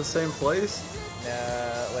we going to the same place? No,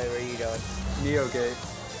 wait, where are you going? Neogate.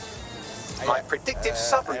 My predictive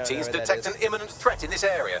subroutines detect an imminent threat in this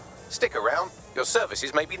area. Stick around, your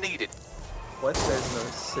services may be needed. What? There's no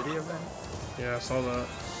city event? Yeah, I saw that.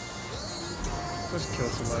 Let's kill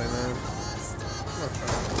somebody, man.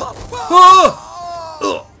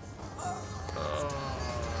 Oh!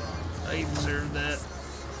 I deserved that.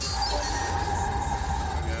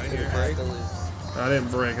 I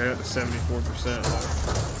didn't break. I got to 74%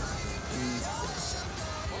 though.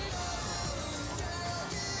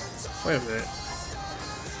 Wait a minute.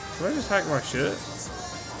 Did I just hack my shit?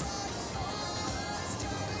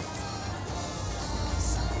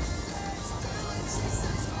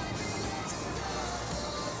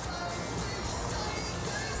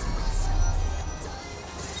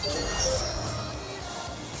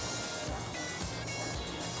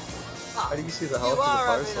 How do you see the health of the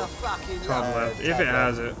parcel? Top left, if it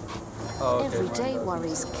has it. Oh, okay. Everyday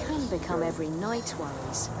worries can become every night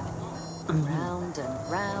worries. Round and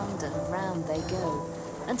round and round they go,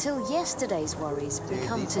 until yesterday's worries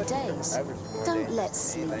become today's. Don't let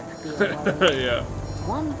sleep be a worry. Yeah.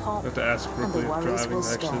 One pop Have to ask and Ripley the if worries driving will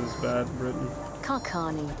actually stop. is bad in Britain.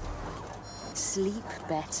 Karkani. Sleep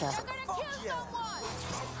better.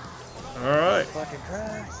 Alright. Fucking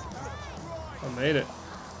Christ. I made it.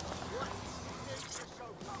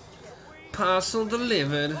 Parcel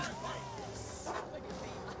delivered.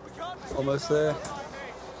 Almost there.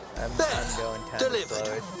 I'm going kind of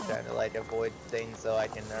slow, trying to like avoid things so I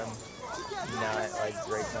can not like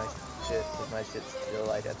break my shit, because my shit's still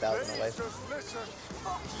like 1,000 away.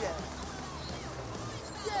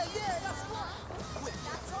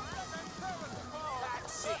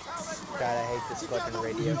 God, I hate this fucking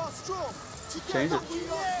radio. Change it.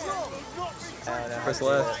 I don't know. Press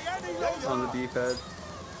left on the D-pad.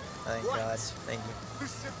 Thank God. Thank you.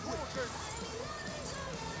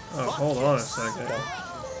 Oh, hold on a second.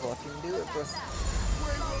 Fucking do it, bro.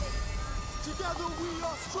 Together we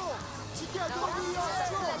are strong. Together we are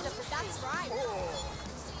strong. That's right.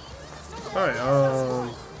 Alright,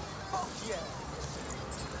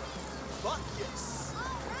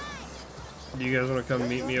 do you guys want to come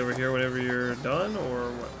meet me over here whenever you're done,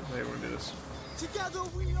 or what? How do you want to do this? Together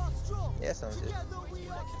we are strong. Yeah, sounds good.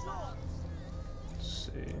 Let's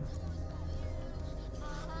see.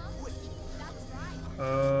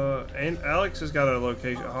 And Alex has got a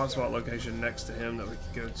location, a hotspot location next to him that we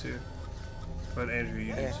could go to. But Andrew,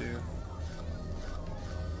 you do too.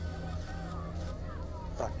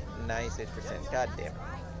 Fuck, 96%. God damn it.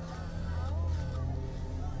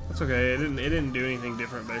 That's okay. It didn't do anything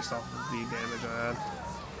different based off of the damage I had.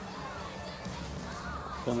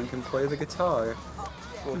 Woman can play the guitar.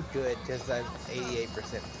 Well, good, because I'm 88%.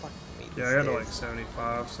 Fuck me. Yeah, I got to like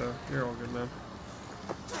 75, so you're all good, man.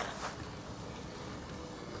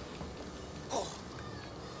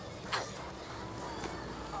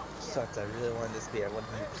 Sucks, I really wanted this to be at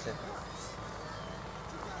 100%.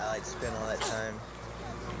 I like spent all that time.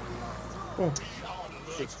 Oh.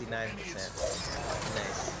 69%.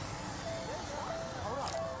 Nice.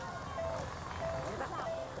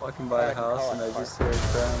 Walking by a house and I just hear a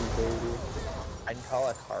crying baby. I can call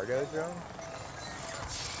a cargo drone?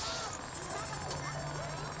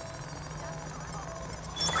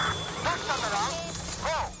 Next time around,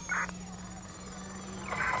 go!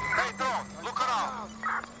 Hey, drone, look around.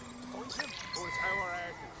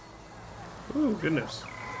 Ooh, goodness.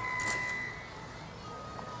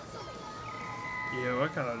 Yeah, I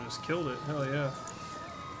kind of just killed it. Hell yeah.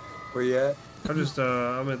 Where you at?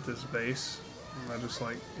 I'm at this base. And I just,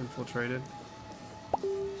 like, infiltrated.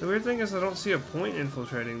 The weird thing is I don't see a point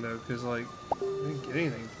infiltrating, though, because, like, I didn't get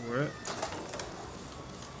anything for it.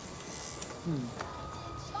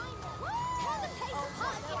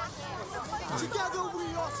 Together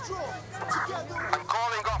we are strong. Together I'm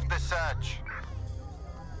calling off the search.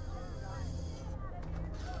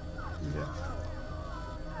 Yeah.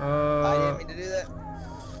 I didn't mean to do that.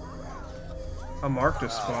 I marked a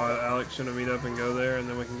spot. Alex should meet up and go there, and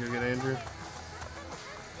then we can go get Andrew.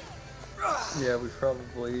 Yeah, we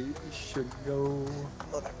probably should go.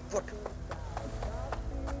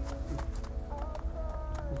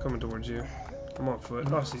 I'm coming towards you. I'm on foot.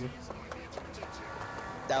 Oh, I see you.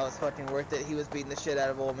 That was fucking worth it. He was beating the shit out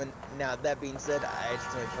of a woman. Now, that being said, I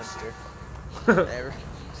just only punched her.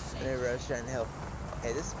 whenever I was trying to help.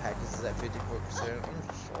 Hey, this package is at 54%. I'm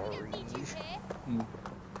sorry.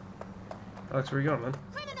 Alex, where you going, man?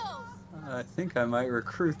 I think I might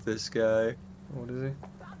recruit this guy. What is he?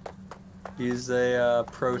 He's a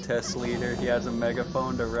protest leader. He has a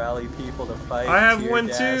megaphone to rally people to fight. I have one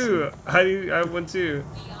too. I have one too.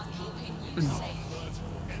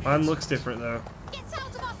 Mine looks different though.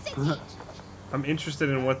 I'm interested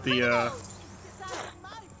in what the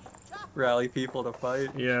rally people to fight.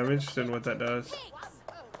 Yeah, I'm interested in what that does.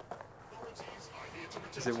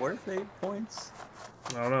 Is it worth 8 points?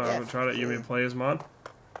 I don't know. I haven't tried it. You mean play as mod?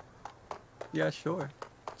 Yeah, sure.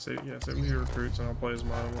 So yeah, send me your recruits and I'll play as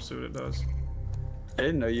mod and we'll see what it does. I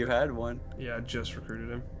didn't know you had one. Yeah, I just recruited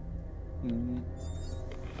him. We will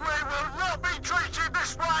not be treated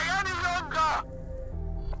this way any longer.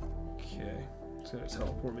 Okay. It's gonna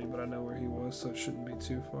teleport me, but I know where he was, so it shouldn't be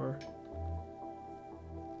too far.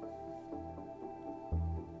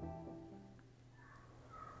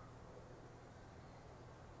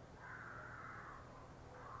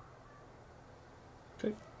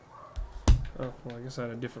 Okay. Oh, well, I guess I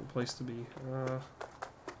had a different place to be.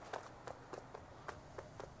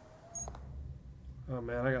 Oh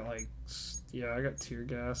man, I got like, yeah, I got tear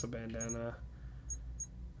gas, a bandana,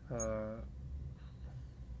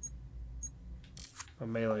 a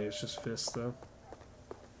melee is just fists though.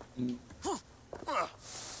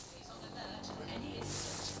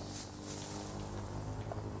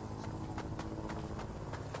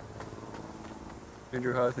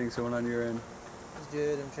 Andrew, how are things going on your end? It's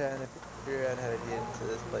good. I'm trying to figure out how to get into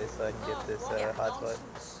this place so I can get this hotspot.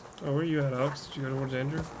 Oh, where you at, Alex? Did you go towards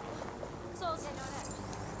Andrew?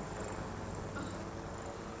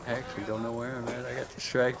 I actually don't know where I'm at. I got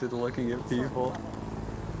distracted looking at people.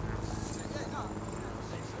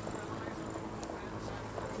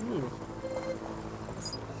 Ooh.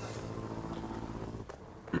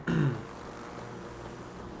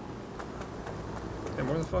 And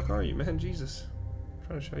where the fuck are you, man? Jesus. I'm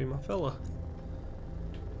trying to show you my fella.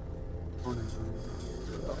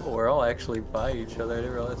 Oh, we're all actually by each other. I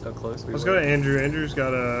didn't realize how close we were. Let's go to Andrew. Andrew's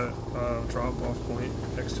got a drop-off point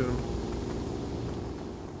next to him.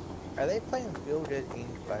 Are they playing Fielded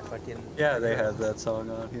Ink by fucking... Yeah, they have that song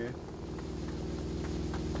on here.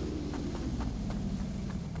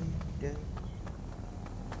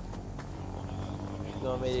 You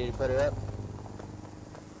want me to put it up?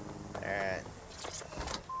 Alright.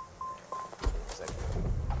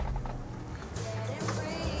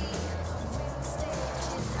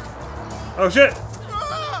 Oh shit!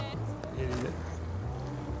 Idiot.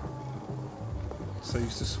 So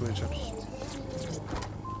used to switch. I just...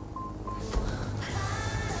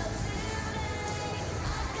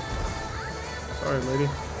 Sorry, lady.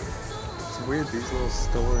 It's weird these little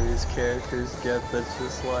stories characters get that's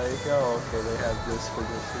just like, oh, okay, they have this for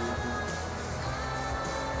this reason.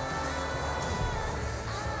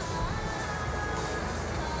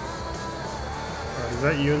 Is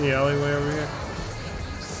that you in the alleyway over here?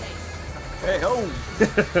 Hey, oh!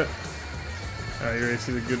 Alright, you ready to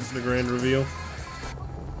see the grand reveal?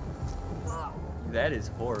 That is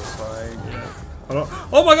horrifying. Yeah.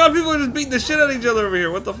 Oh my god, people are just beating the shit out of each other over here.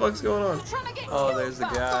 What the fuck's going on? Oh, there's the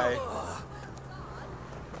guy.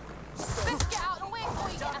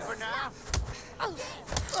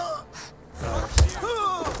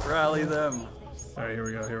 Rally them. Alright, here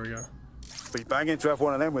we go, here we go. Be banging to have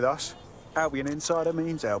one of them with us. Albion Insider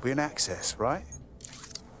means Albion Access, right?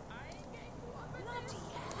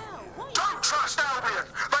 Don't trust Albion!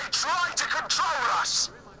 They try to control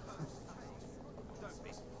us!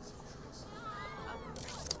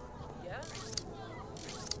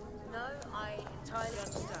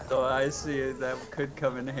 So I see that could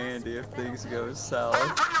come in handy if things go south.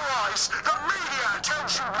 Open your eyes! The media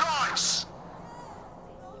attention rise!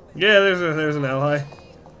 Yeah, there's an ally.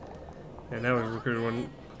 And now we've recruited one.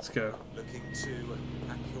 Let's go. Looking to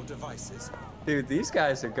pack your devices. Dude, these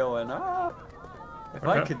guys are going up. If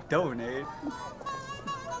I could donate.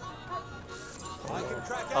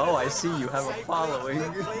 Oh, I see you have a following.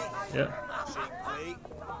 Yeah.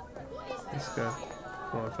 Let's go.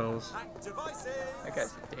 Come on, fellas. That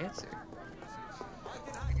guy's a dancer.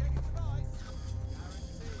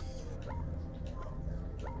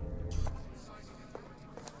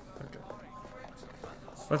 Okay.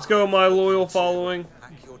 Let's go, my loyal following.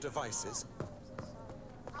 Pack your devices.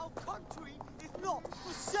 Our country is not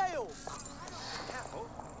for sale!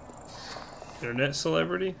 Internet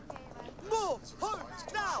celebrity? More hope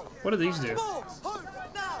now! What do these do? More hope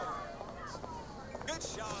now! Good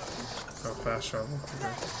shot. Oh, fast travel.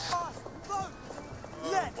 Okay.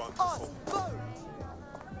 Let us vote!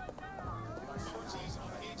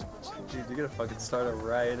 Dude, you're gonna fucking start a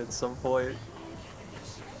riot at some point.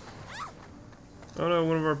 Oh no,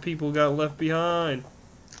 one of our people got left behind.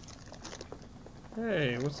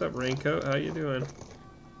 Hey, what's up, Raincoat? How you doing?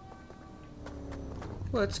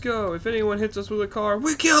 Let's go. If anyone hits us with a car,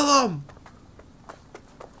 we kill them!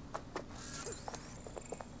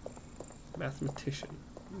 Mathematician.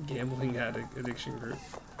 Gambling addiction group.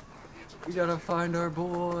 We gotta find our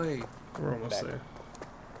boy. We're almost there.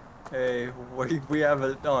 Hey, we have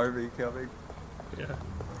an army coming. Yeah.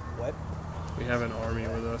 What? We have an army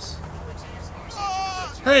with us.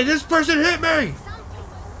 Hey, this person hit me!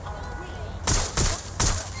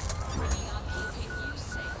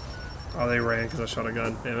 Oh, they ran because I shot a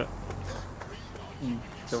gun. Damn it.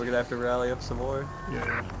 So we're gonna have to rally up some more.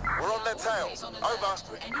 Yeah. We're on their tails. Over.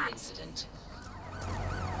 Any incident.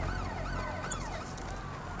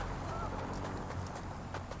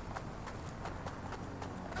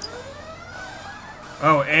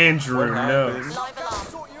 Oh, Andrew, no. Live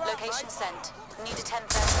alarm. Location sent. Need a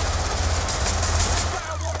 10,000.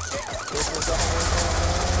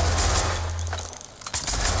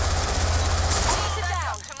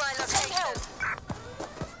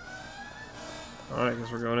 Alright,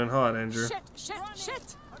 guess we're going in hot, Andrew. Shit!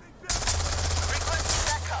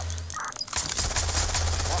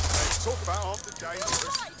 Talk about after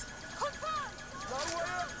dangerous.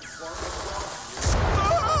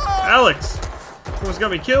 Alex! Almost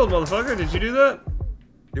got me killed, motherfucker. Did you do that?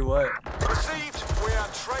 Do what? Received. We are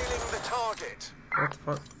trailing the target. What the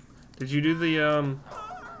fuck? Did you do the,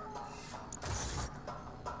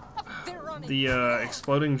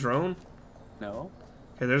 exploding drone? No.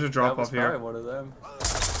 Okay, there's a drop off here. One of them.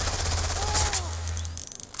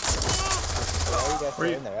 Where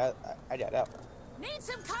you guys in there? I got out. Need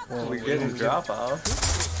some cover. Well, we're getting drop off.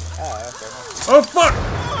 Oh fuck!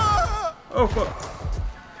 Oh fuck!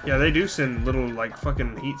 Yeah, they do send little like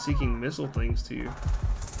fucking heat-seeking missile things to you.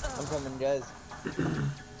 I'm coming, guys.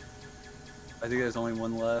 I think there's only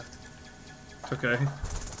one left. It's okay.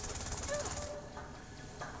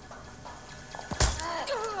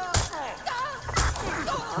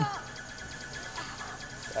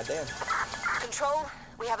 damn. Control,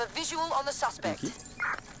 we have a visual on the suspect.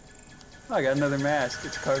 Oh, I got another mask.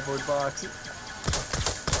 It's a cardboard box.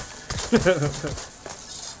 What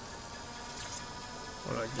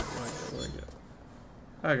did I get? What did I get?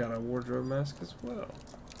 I got a wardrobe mask as well.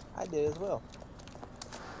 I did as well.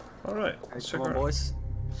 Alright, let's check boys.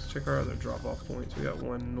 Let's check our other drop-off points. We got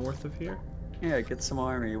one north of here. Yeah, get some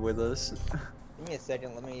army with us. Give me a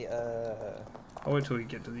second, let me, I'll wait till we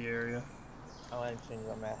get to the area. I want to change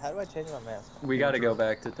my mask. How do I change my mask? We gotta go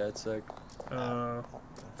back to DedSec.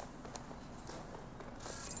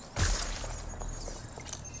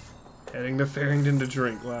 Heading to Farrington to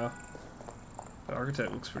drink, wow. The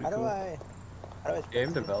architect looks pretty cool. How do I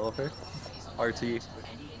Game developer. RT.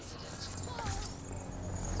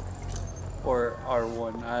 Or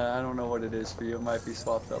R1. I don't know what it is for you. It might be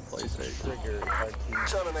swapped up PlayStation.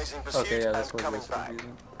 Okay, yeah, that's what it is for you.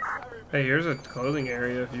 Hey, here's a clothing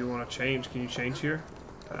area if you want to change. Can you change here?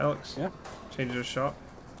 Alex? Yeah. Change to a shop?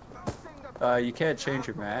 You can't change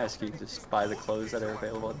your mask. You can just buy the clothes that are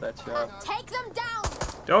available at that shop. Take them down.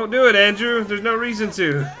 Don't do it, Andrew. There's no reason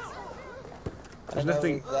to. There's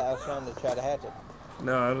nothing. I was trying to try to hatch it.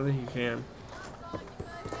 No, I don't think you can.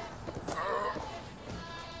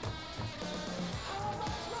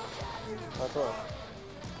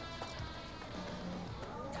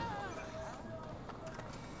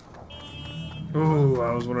 Ooh,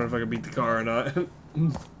 I was wondering if I could beat the car or not.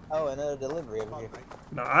 Oh, another delivery over here.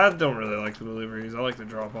 No, I don't really like the deliveries. I like the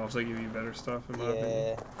drop-offs. They give you better stuff in my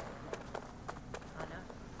opinion.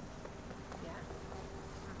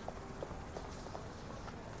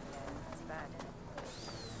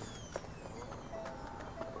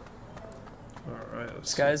 Alright,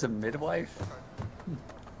 this guy's a midwife?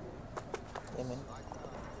 Yeah, man.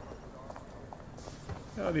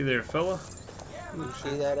 Howdy there, fella. Ooh,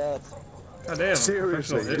 see that ass? Goddamn.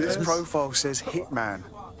 Seriously, this profile says Hitman.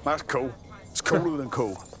 That's cool. It's cooler than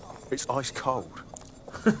cool. It's ice cold.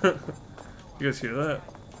 You guys hear that?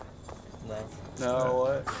 No. No,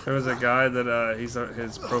 what? There was a guy that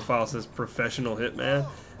his profile says professional hitman,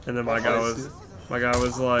 and then my guy was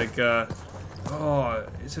like, oh,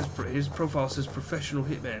 it says his profile says professional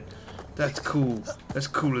hitman. That's cool. That's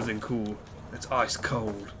cooler than cool. That's ice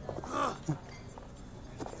cold.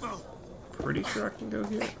 Pretty sure I can go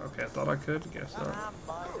here. Okay, I thought I could. Guess not.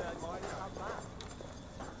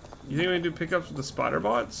 You think we can do pickups with the spider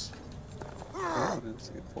bots? Oh, that's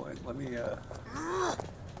a good point. Let me,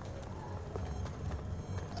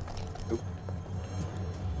 Oop.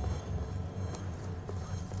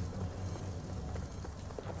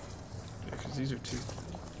 Yeah, because these are two.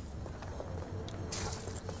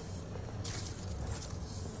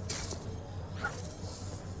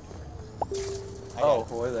 Oh,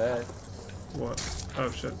 boy, that. What?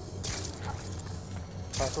 Oh, shit.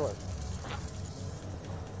 Parkour.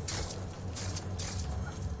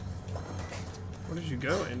 Where did you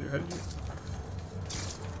go, Andrew? How did you...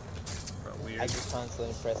 Oh, weird. I just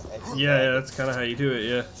constantly press X. Yeah, that's kind of how you do it,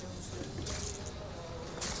 yeah.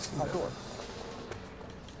 Parkour.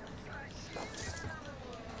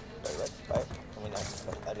 Right. I mean, not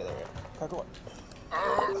the other way. Parkour.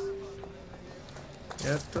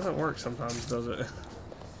 Yeah, it doesn't work sometimes, does it?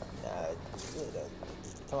 Nah, it really does.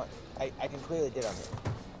 Come on. I can clearly get on here.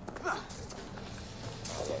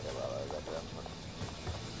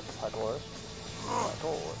 Parkour.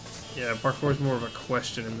 Parkour. Yeah, parkour is more of a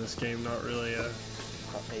question in this game, not really a...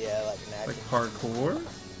 Yeah, like an action. Like parkour?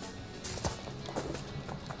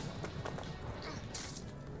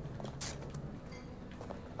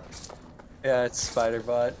 Yeah, it's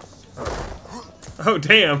Spider-Bot. Oh,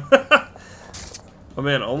 damn! Oh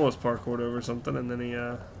man, almost parkoured over something, and then he,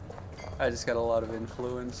 I just got a lot of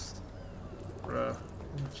influence. Bruh,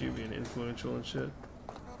 you being influential and shit.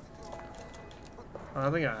 I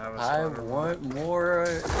think I have a I spider. want more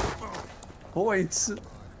points.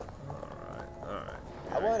 Alright.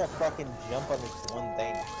 I want to fucking jump on this one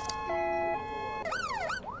thing.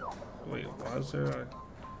 Wait, why is there a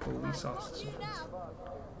police officer?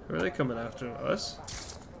 Who are they coming after? Us?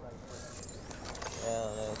 Yeah, I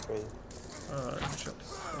don't know, it's crazy. Shit.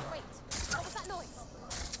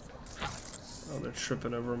 Oh, they're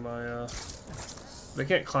tripping over my, They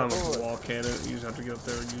can't climb up the wall, can it? You just have to get up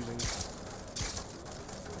there using...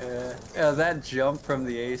 Yeah, that jump from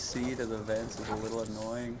the AC to the vents is a little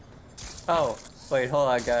annoying. Oh, wait, hold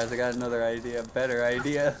on, guys. I got another idea. Better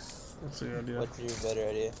idea. What's the idea? What's your better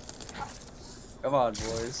idea? Come on,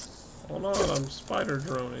 boys. Hold on, I'm spider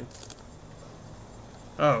droning.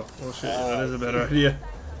 Oh, well shit, yeah, that is a better idea.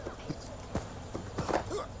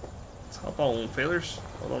 Let's hop on, failures.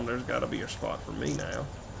 Hold on, there's gotta be a spot for me now.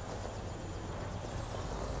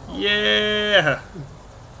 Yeah!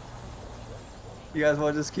 You guys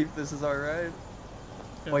want to just keep this as our ride?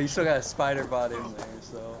 Well, you still got a spider bot in there,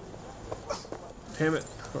 so. Damn it.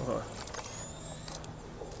 Hold on.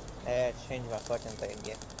 I changed my fucking thing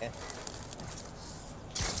again. Yeah.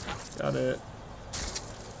 Got it.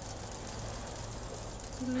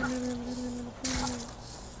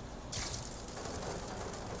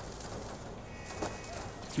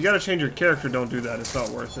 If you gotta change your character, don't do that. It's not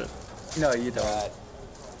worth it. No, you don't.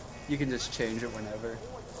 You can just change it whenever.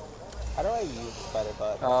 How do I use the spider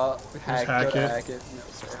bot? Hack it. Hack it. No,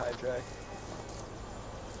 sorry, hijack.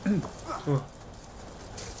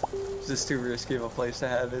 Is this too risky of a place to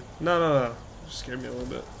have it? No. Just scared me a little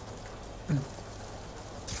bit.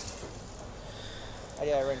 Oh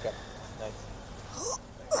yeah, rank up. Nice.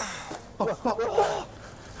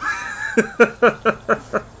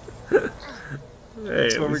 Hey,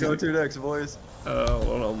 That's where we go to next, boys.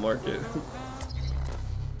 Well, I'll mark it.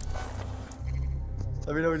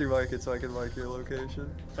 Let me know when you mark it so I can mark your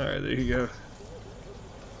location. Alright, there you go.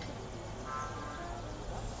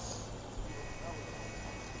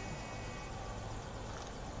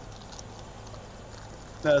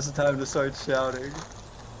 Now's the time to start shouting.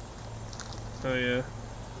 Oh, yeah.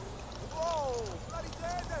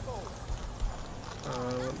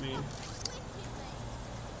 Let me...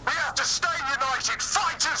 We have to stay united!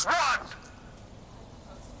 Fight as one!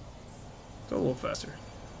 Go a little faster.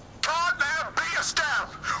 Can't let them beat us down!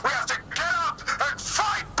 We have to get up and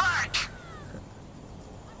fight back!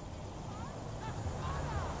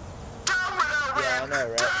 Down with our Yeah, I know,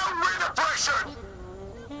 right? Down with oppression!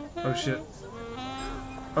 Oh, shit.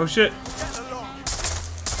 Oh, shit!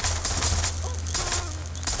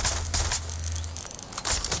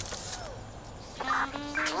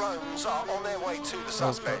 Drones are on their way to the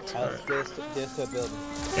suspect. Just a building.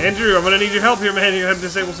 Andrew, I'm gonna need your help here, man. You have to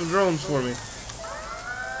disable some drones for me.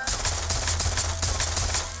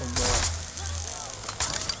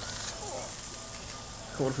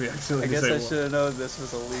 What if we accidentally I guess disable I should have known this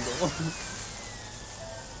was illegal.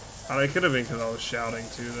 Oh, it could have been because I was shouting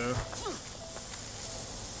too, though.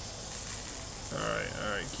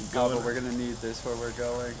 Alright, keep going. Oh, but we're gonna need this where we're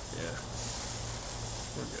going. Yeah.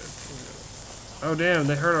 We're good. Oh, damn,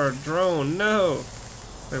 they hurt our drone. No!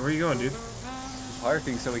 Wait, where are you going, dude?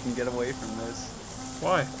 Parking so we can get away from this.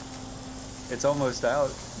 Why? It's almost out.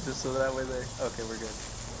 Just so that way they... Okay, we're good.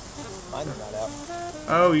 Mine's not out.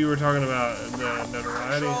 Oh, you were talking about the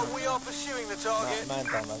notoriety? We are pursuing the target. Mine's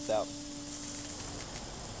almost out.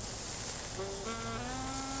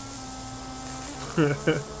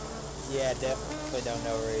 Yeah, definitely don't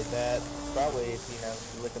know where he's at. Probably if, you know,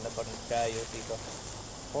 you look in the fucking sky, you'll see the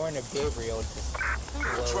horn of Gabriel just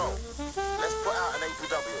Control. Let's put out an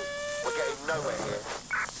APW. We're getting nowhere here.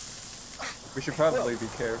 We should probably be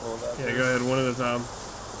careful about Yeah, this. go ahead, one at a time.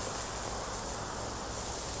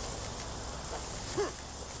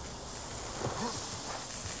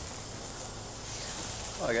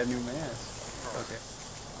 Oh, I got a new mask. Okay.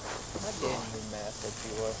 I didn't new mask that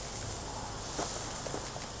you were.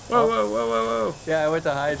 Whoa. Yeah, I went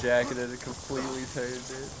to hijack and then it completely turned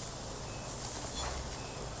it.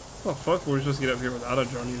 Oh, fuck, we're supposed to get up here without a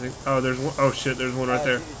drone, you think? Oh, there's one. Oh, shit, there's one right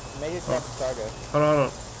there. Maybe it's not cargo. Hold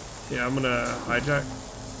on. Yeah, I'm gonna hijack.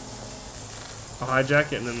 I'll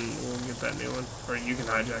hijack it and then we'll get that new one. Or you can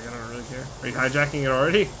hijack it, I don't really care. Are you hijacking it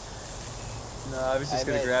already? No, I was just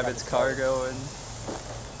gonna grab its cargo and...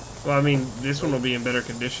 Well, I mean, this one will be in better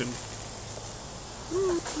condition.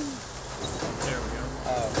 There we go.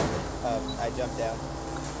 I jumped down.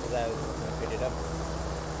 Because I was gonna pick it up.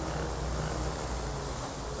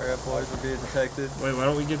 Alright, boys, we're being detected. Wait, why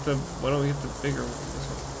don't we get the bigger one? This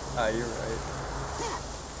one. Ah, you're right.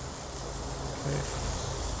 Okay.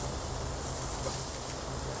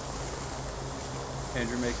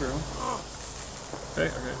 Andrew, make room. Okay.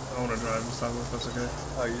 I want to drive this time if that's okay.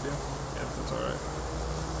 Oh, you do? Yeah, if that's alright.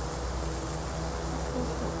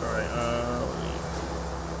 Alright,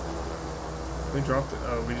 we dropped it.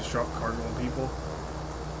 Oh, we just dropped cargo on people.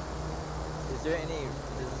 Is there any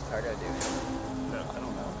business cargo doing? No, I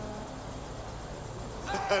don't know.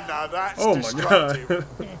 Now that's Oh my god.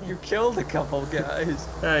 You killed a couple guys.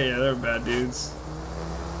 Yeah, they're bad dudes.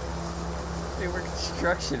 They were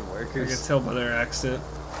construction I workers. can tell by their accent.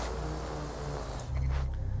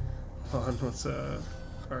 Hold on, what's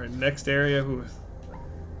alright, next area.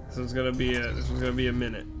 This one's gonna be a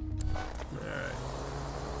minute. Alright.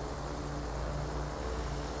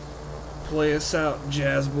 Play us out,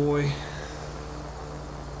 jazz boy.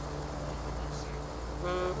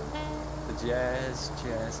 The jazz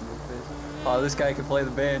new fish. Oh, this guy can play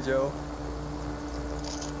the banjo.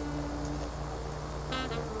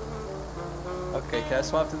 Okay, can I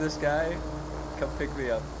swap to this guy? Come pick me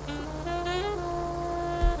up.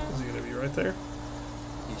 right there?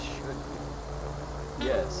 He should be.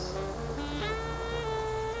 Yes.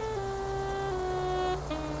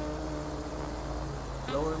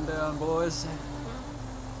 Lower him down, boys.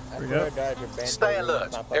 Stay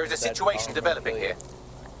alert. There is a situation developing here.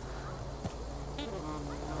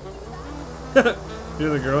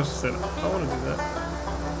 You're the girl who said, I want to do that.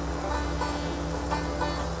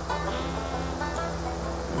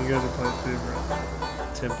 You guys are playing two different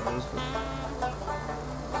tempos, but...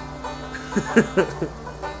 I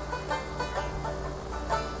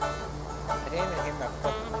didn't even hear my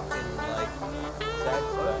fucking like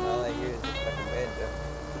saxophone. All I hear is just fucking banjo.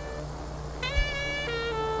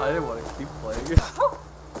 I didn't want to keep playing it.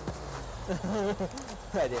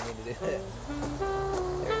 I didn't mean to do that. There.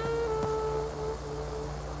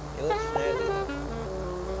 It looks snazzy though.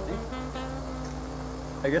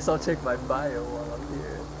 I guess I'll check my bio while I'm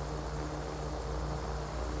here.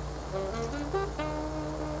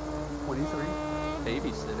 23.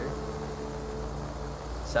 Babysitter.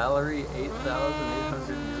 Salary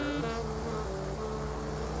 8,800 euros.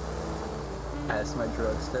 Pass my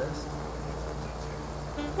drugs test.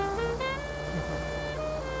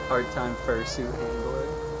 Part-time fursuit handler.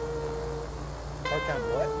 Part-time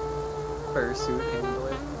what? Fursuit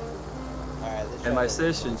handler. Alright, And my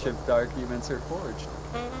citizenship documents are forged.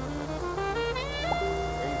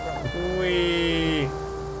 Wee.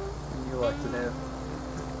 You lucked it out.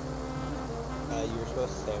 You were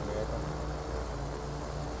supposed to say America.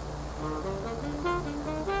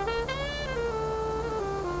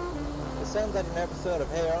 It sounds like an episode of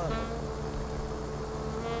Hey Arnold.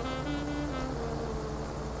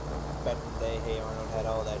 Back in the day, Hey Arnold had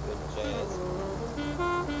all that good jazz. I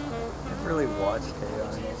haven't really watched Hey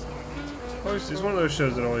Arnold. It's one of those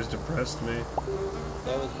shows that always depressed me.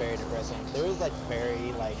 That was very depressing. There was like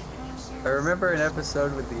very like... I remember an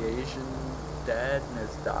episode with the Asian dad and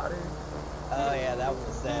his daughter. Oh yeah, that one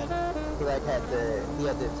was sad. He like had to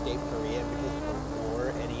escape Korea because of the war,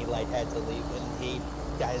 and he like had to leave, and he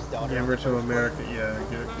got his daughter. Give her to America, yeah.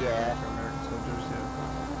 Yeah. American soldiers,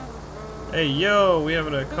 yeah. Hey yo, we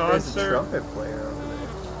having a concert. There's a trumpet player over there.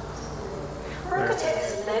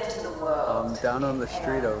 Down on the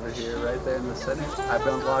street over here, right there in the center. I've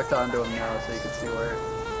been locked onto him now, so you can see where.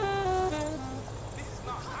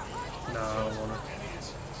 No, I don't wanna.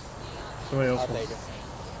 Somebody else will.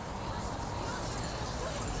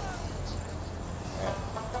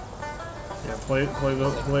 Yeah,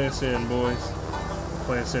 play us in, boys.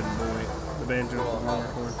 Play us in, boy. The banjo's on the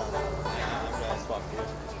record.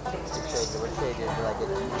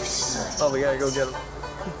 Oh, we gotta go get him.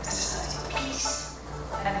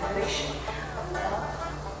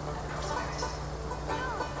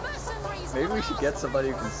 Maybe we should get somebody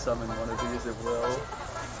who can summon one of these at will.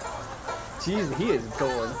 Jeez, he is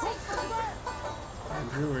going.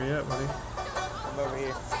 Andrew, where you at, buddy? I'm over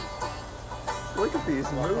here. Look at these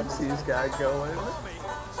moves he's got going.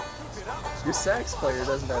 Your sax player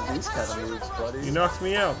doesn't have these kind of moves, buddy. You knocked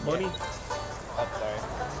me out, buddy. I'm sorry.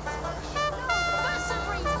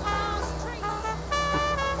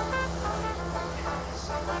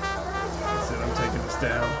 That's it, I'm taking this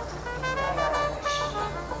down.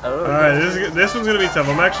 Alright, this one's gonna be tough.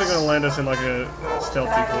 I'm actually gonna land us in like a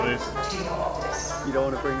stealthy place. You don't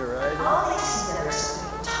want to bring a ride?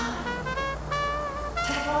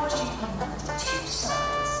 Technology implemented two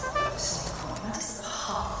sides of the same coin. That is the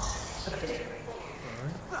heart of victory.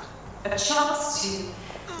 A chance to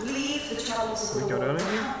leave the troubles of the Can we go down in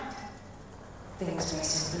here? Things may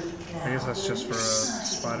seem bleak now. I guess that's just for a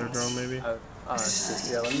spider drone, maybe? Yeah,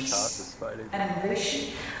 let me toss the spider drone. An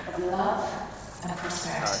invasion of love and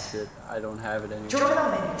prosperity. Oh shit, I don't have it anymore. Join our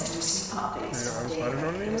members to receive updates. You don't have a spider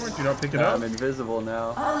drone anymore? Do you not pick it No, up? I'm invisible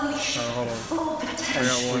now. Unleash hold on. full I got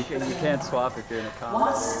potential. one. You can't swap if you're in a One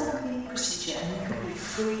combat simple area. clean procedure and you can be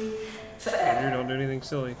free Andrew, forever. don't do anything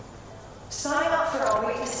silly. Sign up for our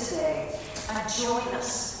waitlist today and join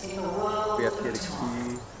us in the world We have to of get a tomorrow.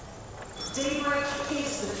 key. Daybreak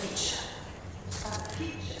is the future. A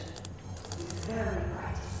future is very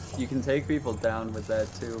bright. You can take people down with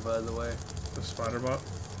that too, by the way. The spider bot?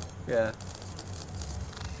 Yeah.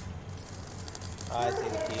 I see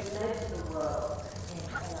the key.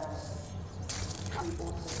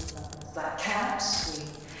 Like camps, we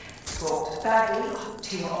brought value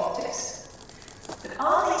to your optics. But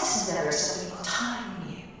our latest endeavors have been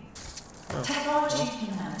entirely new. Technology and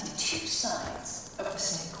humanity, two sides of the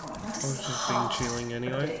same coin. That I is was the just heart being chilling of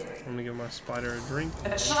anyway. victory. I'm gonna give my spider a drink. A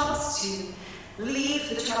chance to leave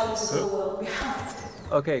the troubles of the world behind.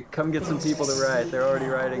 Okay, come get some people to ride. They're already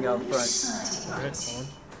riding out front. Alright, hold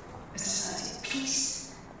on. A society of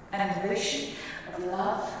peace and innovation, of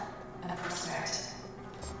love and prosperity.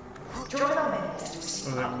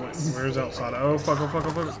 Where's outside? Oh fuck, oh fuck, oh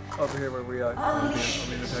fuck. Over here where we are. I'll be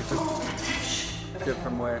detected. Good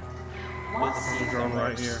from where? The drone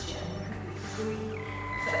right here.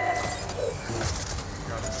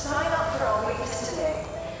 Sign up for our weekends today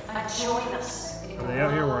and join us. Are they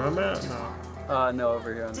out here where I'm at? No. No,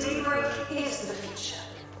 over here on the other Daybreak side. is the future.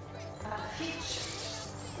 And the future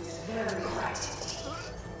is very bright indeed.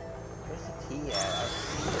 Where's the key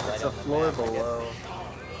at? It's a floor below.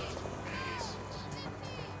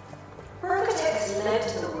 Bergatech has led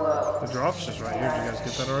to the world. The drop's just right here. Did you guys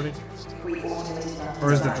get that already? We automated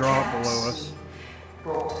Or is the drop below us?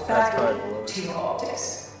 brought That's back probably below us. to your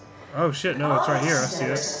optics. Oh shit, no, it's right here. I see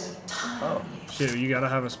it. Oh. Shit, you gotta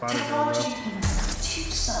have a spider drone though.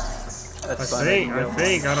 Two sides I That's fine.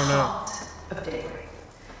 think, I don't know. of daybreak.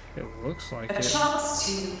 It looks like A it. chance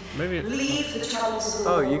to Maybe it. leave the troubles of the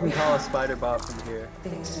Oh, world you can call a behind. spider bot from here.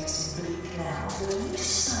 Things may seem bleak now, but a new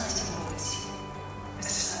society awaits you. A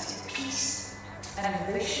society of peace and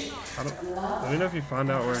innovation, I don't know if you find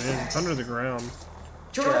out where it is. It's under the ground.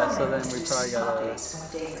 Yeah, so then we probably gotta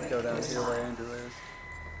go down here where Andrew is.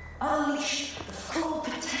 Unleash the full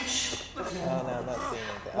potential of your Oh, no, I'm not seeing it.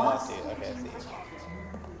 Oh, I see it. Okay, I see it.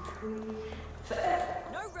 forever.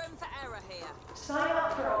 No room for error here. Sign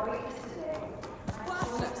up for our weekends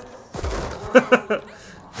today.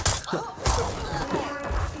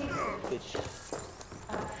 Good shit.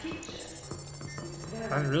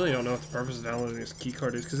 I really don't know what the purpose of downloading this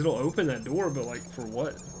keycard is, because it'll open that door, but like, for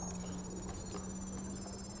what?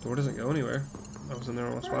 Door doesn't go anywhere. I was in there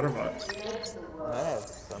on my spider bot. I have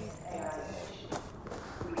some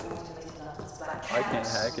I can't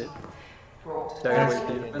hack it. Do I gotta wait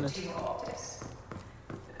for you to finish? You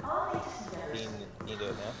need to do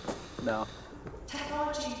it now? No.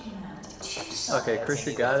 Okay,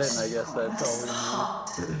 Christian got it, and I guess that's all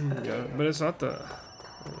we need. Yeah, but it's not the.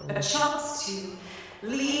 A chance to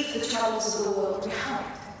leave the troubles of the world behind.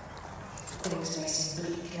 Things may seem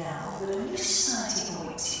bleak now, but a new society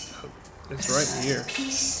awaits you. It's right here.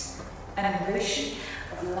 Peace and innovation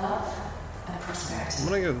of love and prosperity. I'm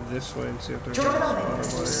gonna go this way and see if there's a Join spider our bot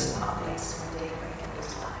members area. for updates when daybreak is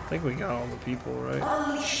live. I think we got all the people, right?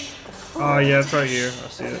 Unleash the full Oh yeah, it's right here. I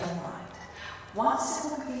see it. Once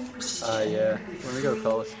it will be procedure. Yeah. Let me go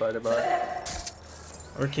call a spider bot.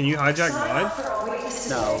 Or can you hijack mine?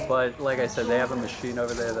 No, but like I said, they have a machine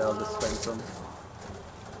over there that'll dispense them.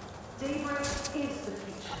 Daybreak is the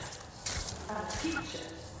future. And the future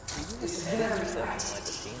is very bright.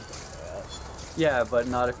 Yeah, but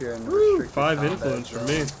not if you're in Woo, restricted 5 combat influence for zone.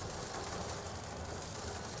 me.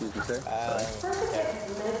 Excuse me, sir.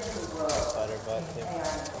 Spider bot too.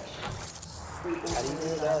 How do you do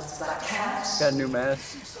that? Got a new mask.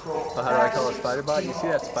 So how do I call a spider bot? You see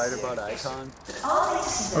that spider bot icon?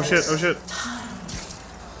 Oh shit, oh shit.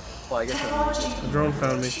 Well, I guess The drone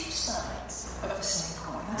found me.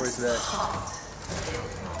 where's that?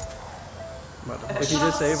 I'm about to, If you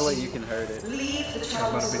disable it, you can hurt it. I'm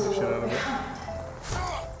about to beat the shit out of it.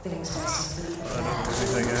 I don't know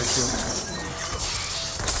anything actually.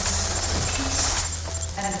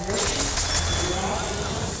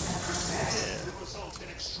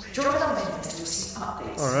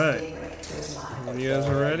 Alright. When you guys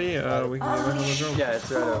are ready, we can get back on the drone. Yeah,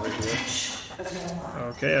 it's right over here.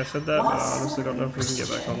 Okay, I said that, but I honestly don't know if we can get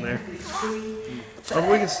back on there. Oh,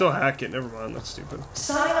 but we can still hack it. Never mind, that's stupid.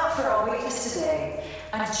 Sign up for our weekends today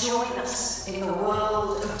and join us in the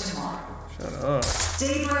world of tomorrow. Shut up.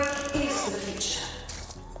 Daybreak is the future.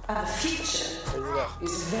 And the future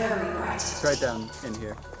is very bright. It's right down in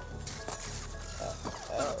here.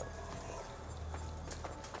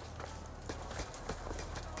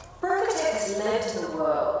 Bergatech has led to the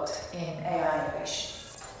world in AI innovation.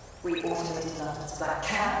 We automated London's black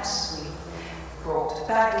cabs, we brought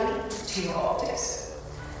Bagley to your optics.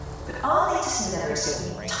 But our latest endeavors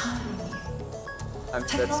have been entirely new.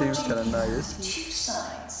 That seems kind of nice. Two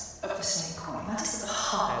sides of the same coin. That is the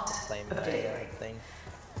heart of daybreak.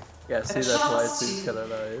 Yeah, see, that's why it seems kind of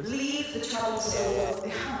nice. Leave the troubles of the world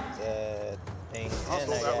behind. Thing. I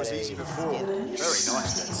thought that was easy before. Very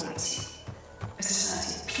nice, then. A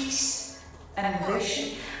society of peace and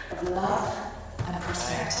innovation, of love and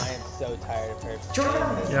prosperity. I am so tired of her.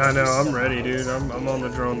 Yeah, I know. I'm ready, dude. I'm on the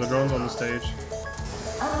drone. The drone's on the stage.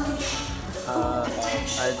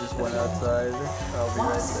 I just went outside. I'll be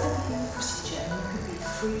right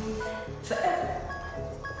Forever.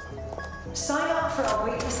 Sign up for our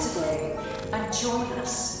waitlist today and join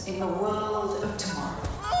us in the world of tomorrow.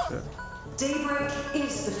 Daybreak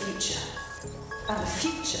is the future, and the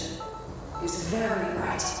future is very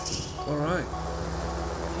bright indeed. Alright.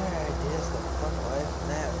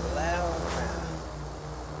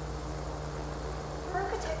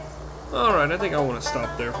 Alright, I think I want to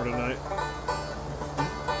stop there for tonight.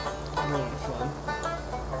 A lot of fun.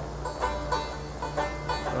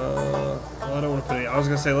 Well, I don't want to put any. I was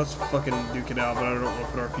gonna say let's fucking duke it out, but I don't want to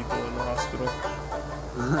put our people in the hospital.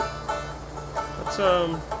 Let's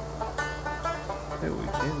hey, we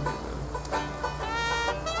can do that.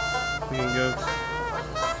 We can go.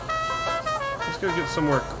 Let's go get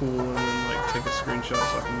somewhere cool and then like take a screenshot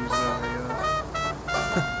so I can use it over.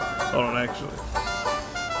 Hold on, actually.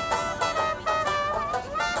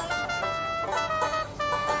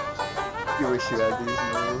 You wish you had these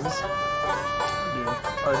moves. Yeah.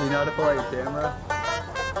 Oh, do you know how to pull out your camera?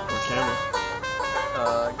 What camera?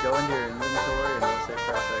 Go into your inventory and it'll say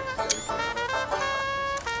press X to go to camera.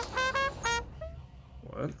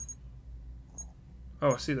 What?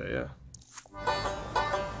 Oh, I see that, yeah.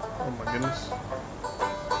 Oh my goodness.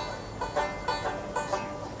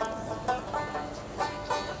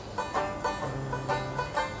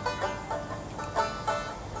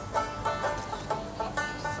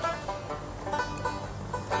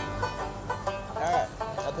 Alright,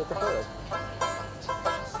 I'll take the photo.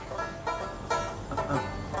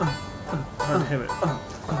 God damn it.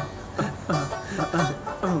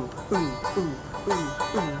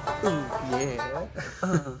 Yeah.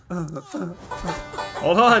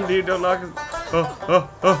 Hold on, dude, don't knock us.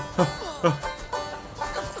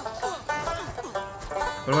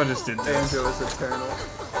 What if I just did this? Andrew is eternal.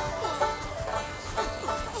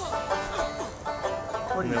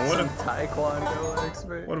 What are you, some taekwondo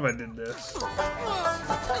expert? What if I did this?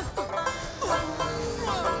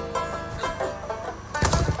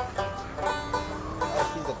 Oh,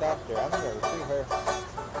 she's a doctor. I'm gonna retrieve her.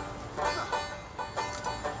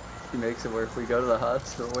 He makes it where if we go to the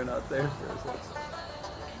hospital, we're not there for us.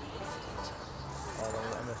 I'm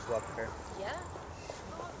gonna swap her. Yeah?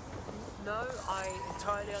 No, I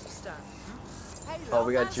entirely understand. Hey, Oh,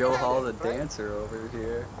 we got Lawman's Joe in Hall, the Edinburgh. dancer, over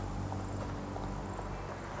here.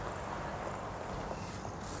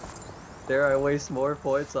 Dare I waste more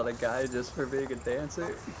points on a guy just for being a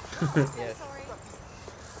dancer? Yeah.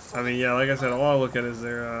 I mean, yeah, like I said, all I look at is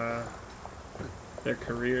their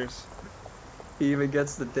careers. He even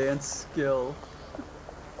gets the dance skill.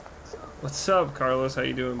 What's up, Carlos? How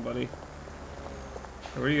you doing, buddy?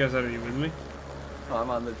 Where are you guys at? Are you with me? Oh, I'm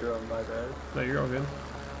on the drum, my bad. No, you're all good.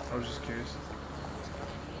 I was just curious.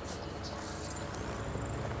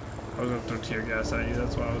 I was gonna throw tear gas at you,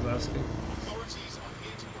 that's why I was asking.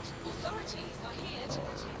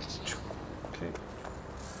 Okay.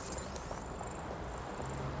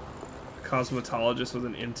 Cosmetologist with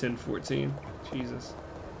an M1014. Jesus.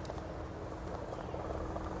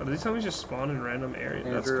 Oh, did they tell me just spawn in random areas?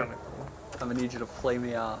 That's Andrew, kind of cool. I'm gonna need you to play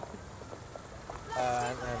me off.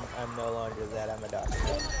 I'm no longer that. I'm a doctor.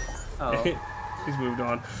 Oh. He's moved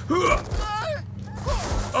on.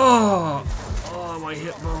 Oh! Oh, my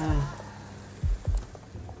hip bone.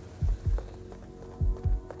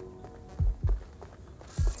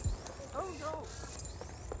 Oh no!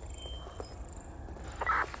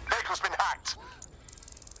 Vehicle's been hacked.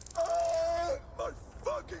 My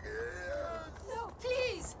fucking ear! No,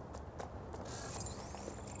 please!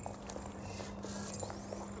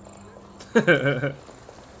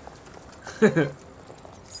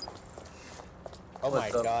 Oh my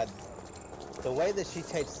What's up? god. The way that she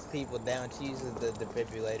takes people down, she uses the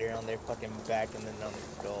defibrillator on their fucking back and then on their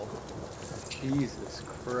skull. Jesus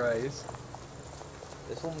Christ.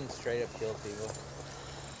 This woman straight up kills people.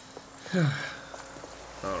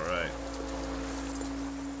 Alright.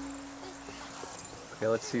 Okay,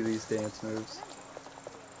 let's see these dance moves.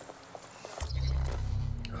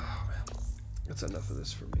 Oh, man. That's enough of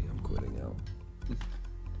this for me. I'm quitting out.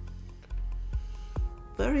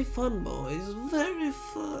 Very fun, boys. Very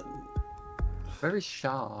fun. Very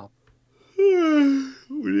sharp. We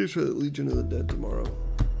need to try the Legion of the Dead tomorrow.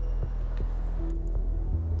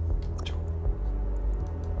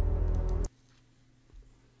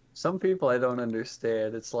 Some people I don't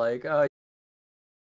understand. It's like, oh,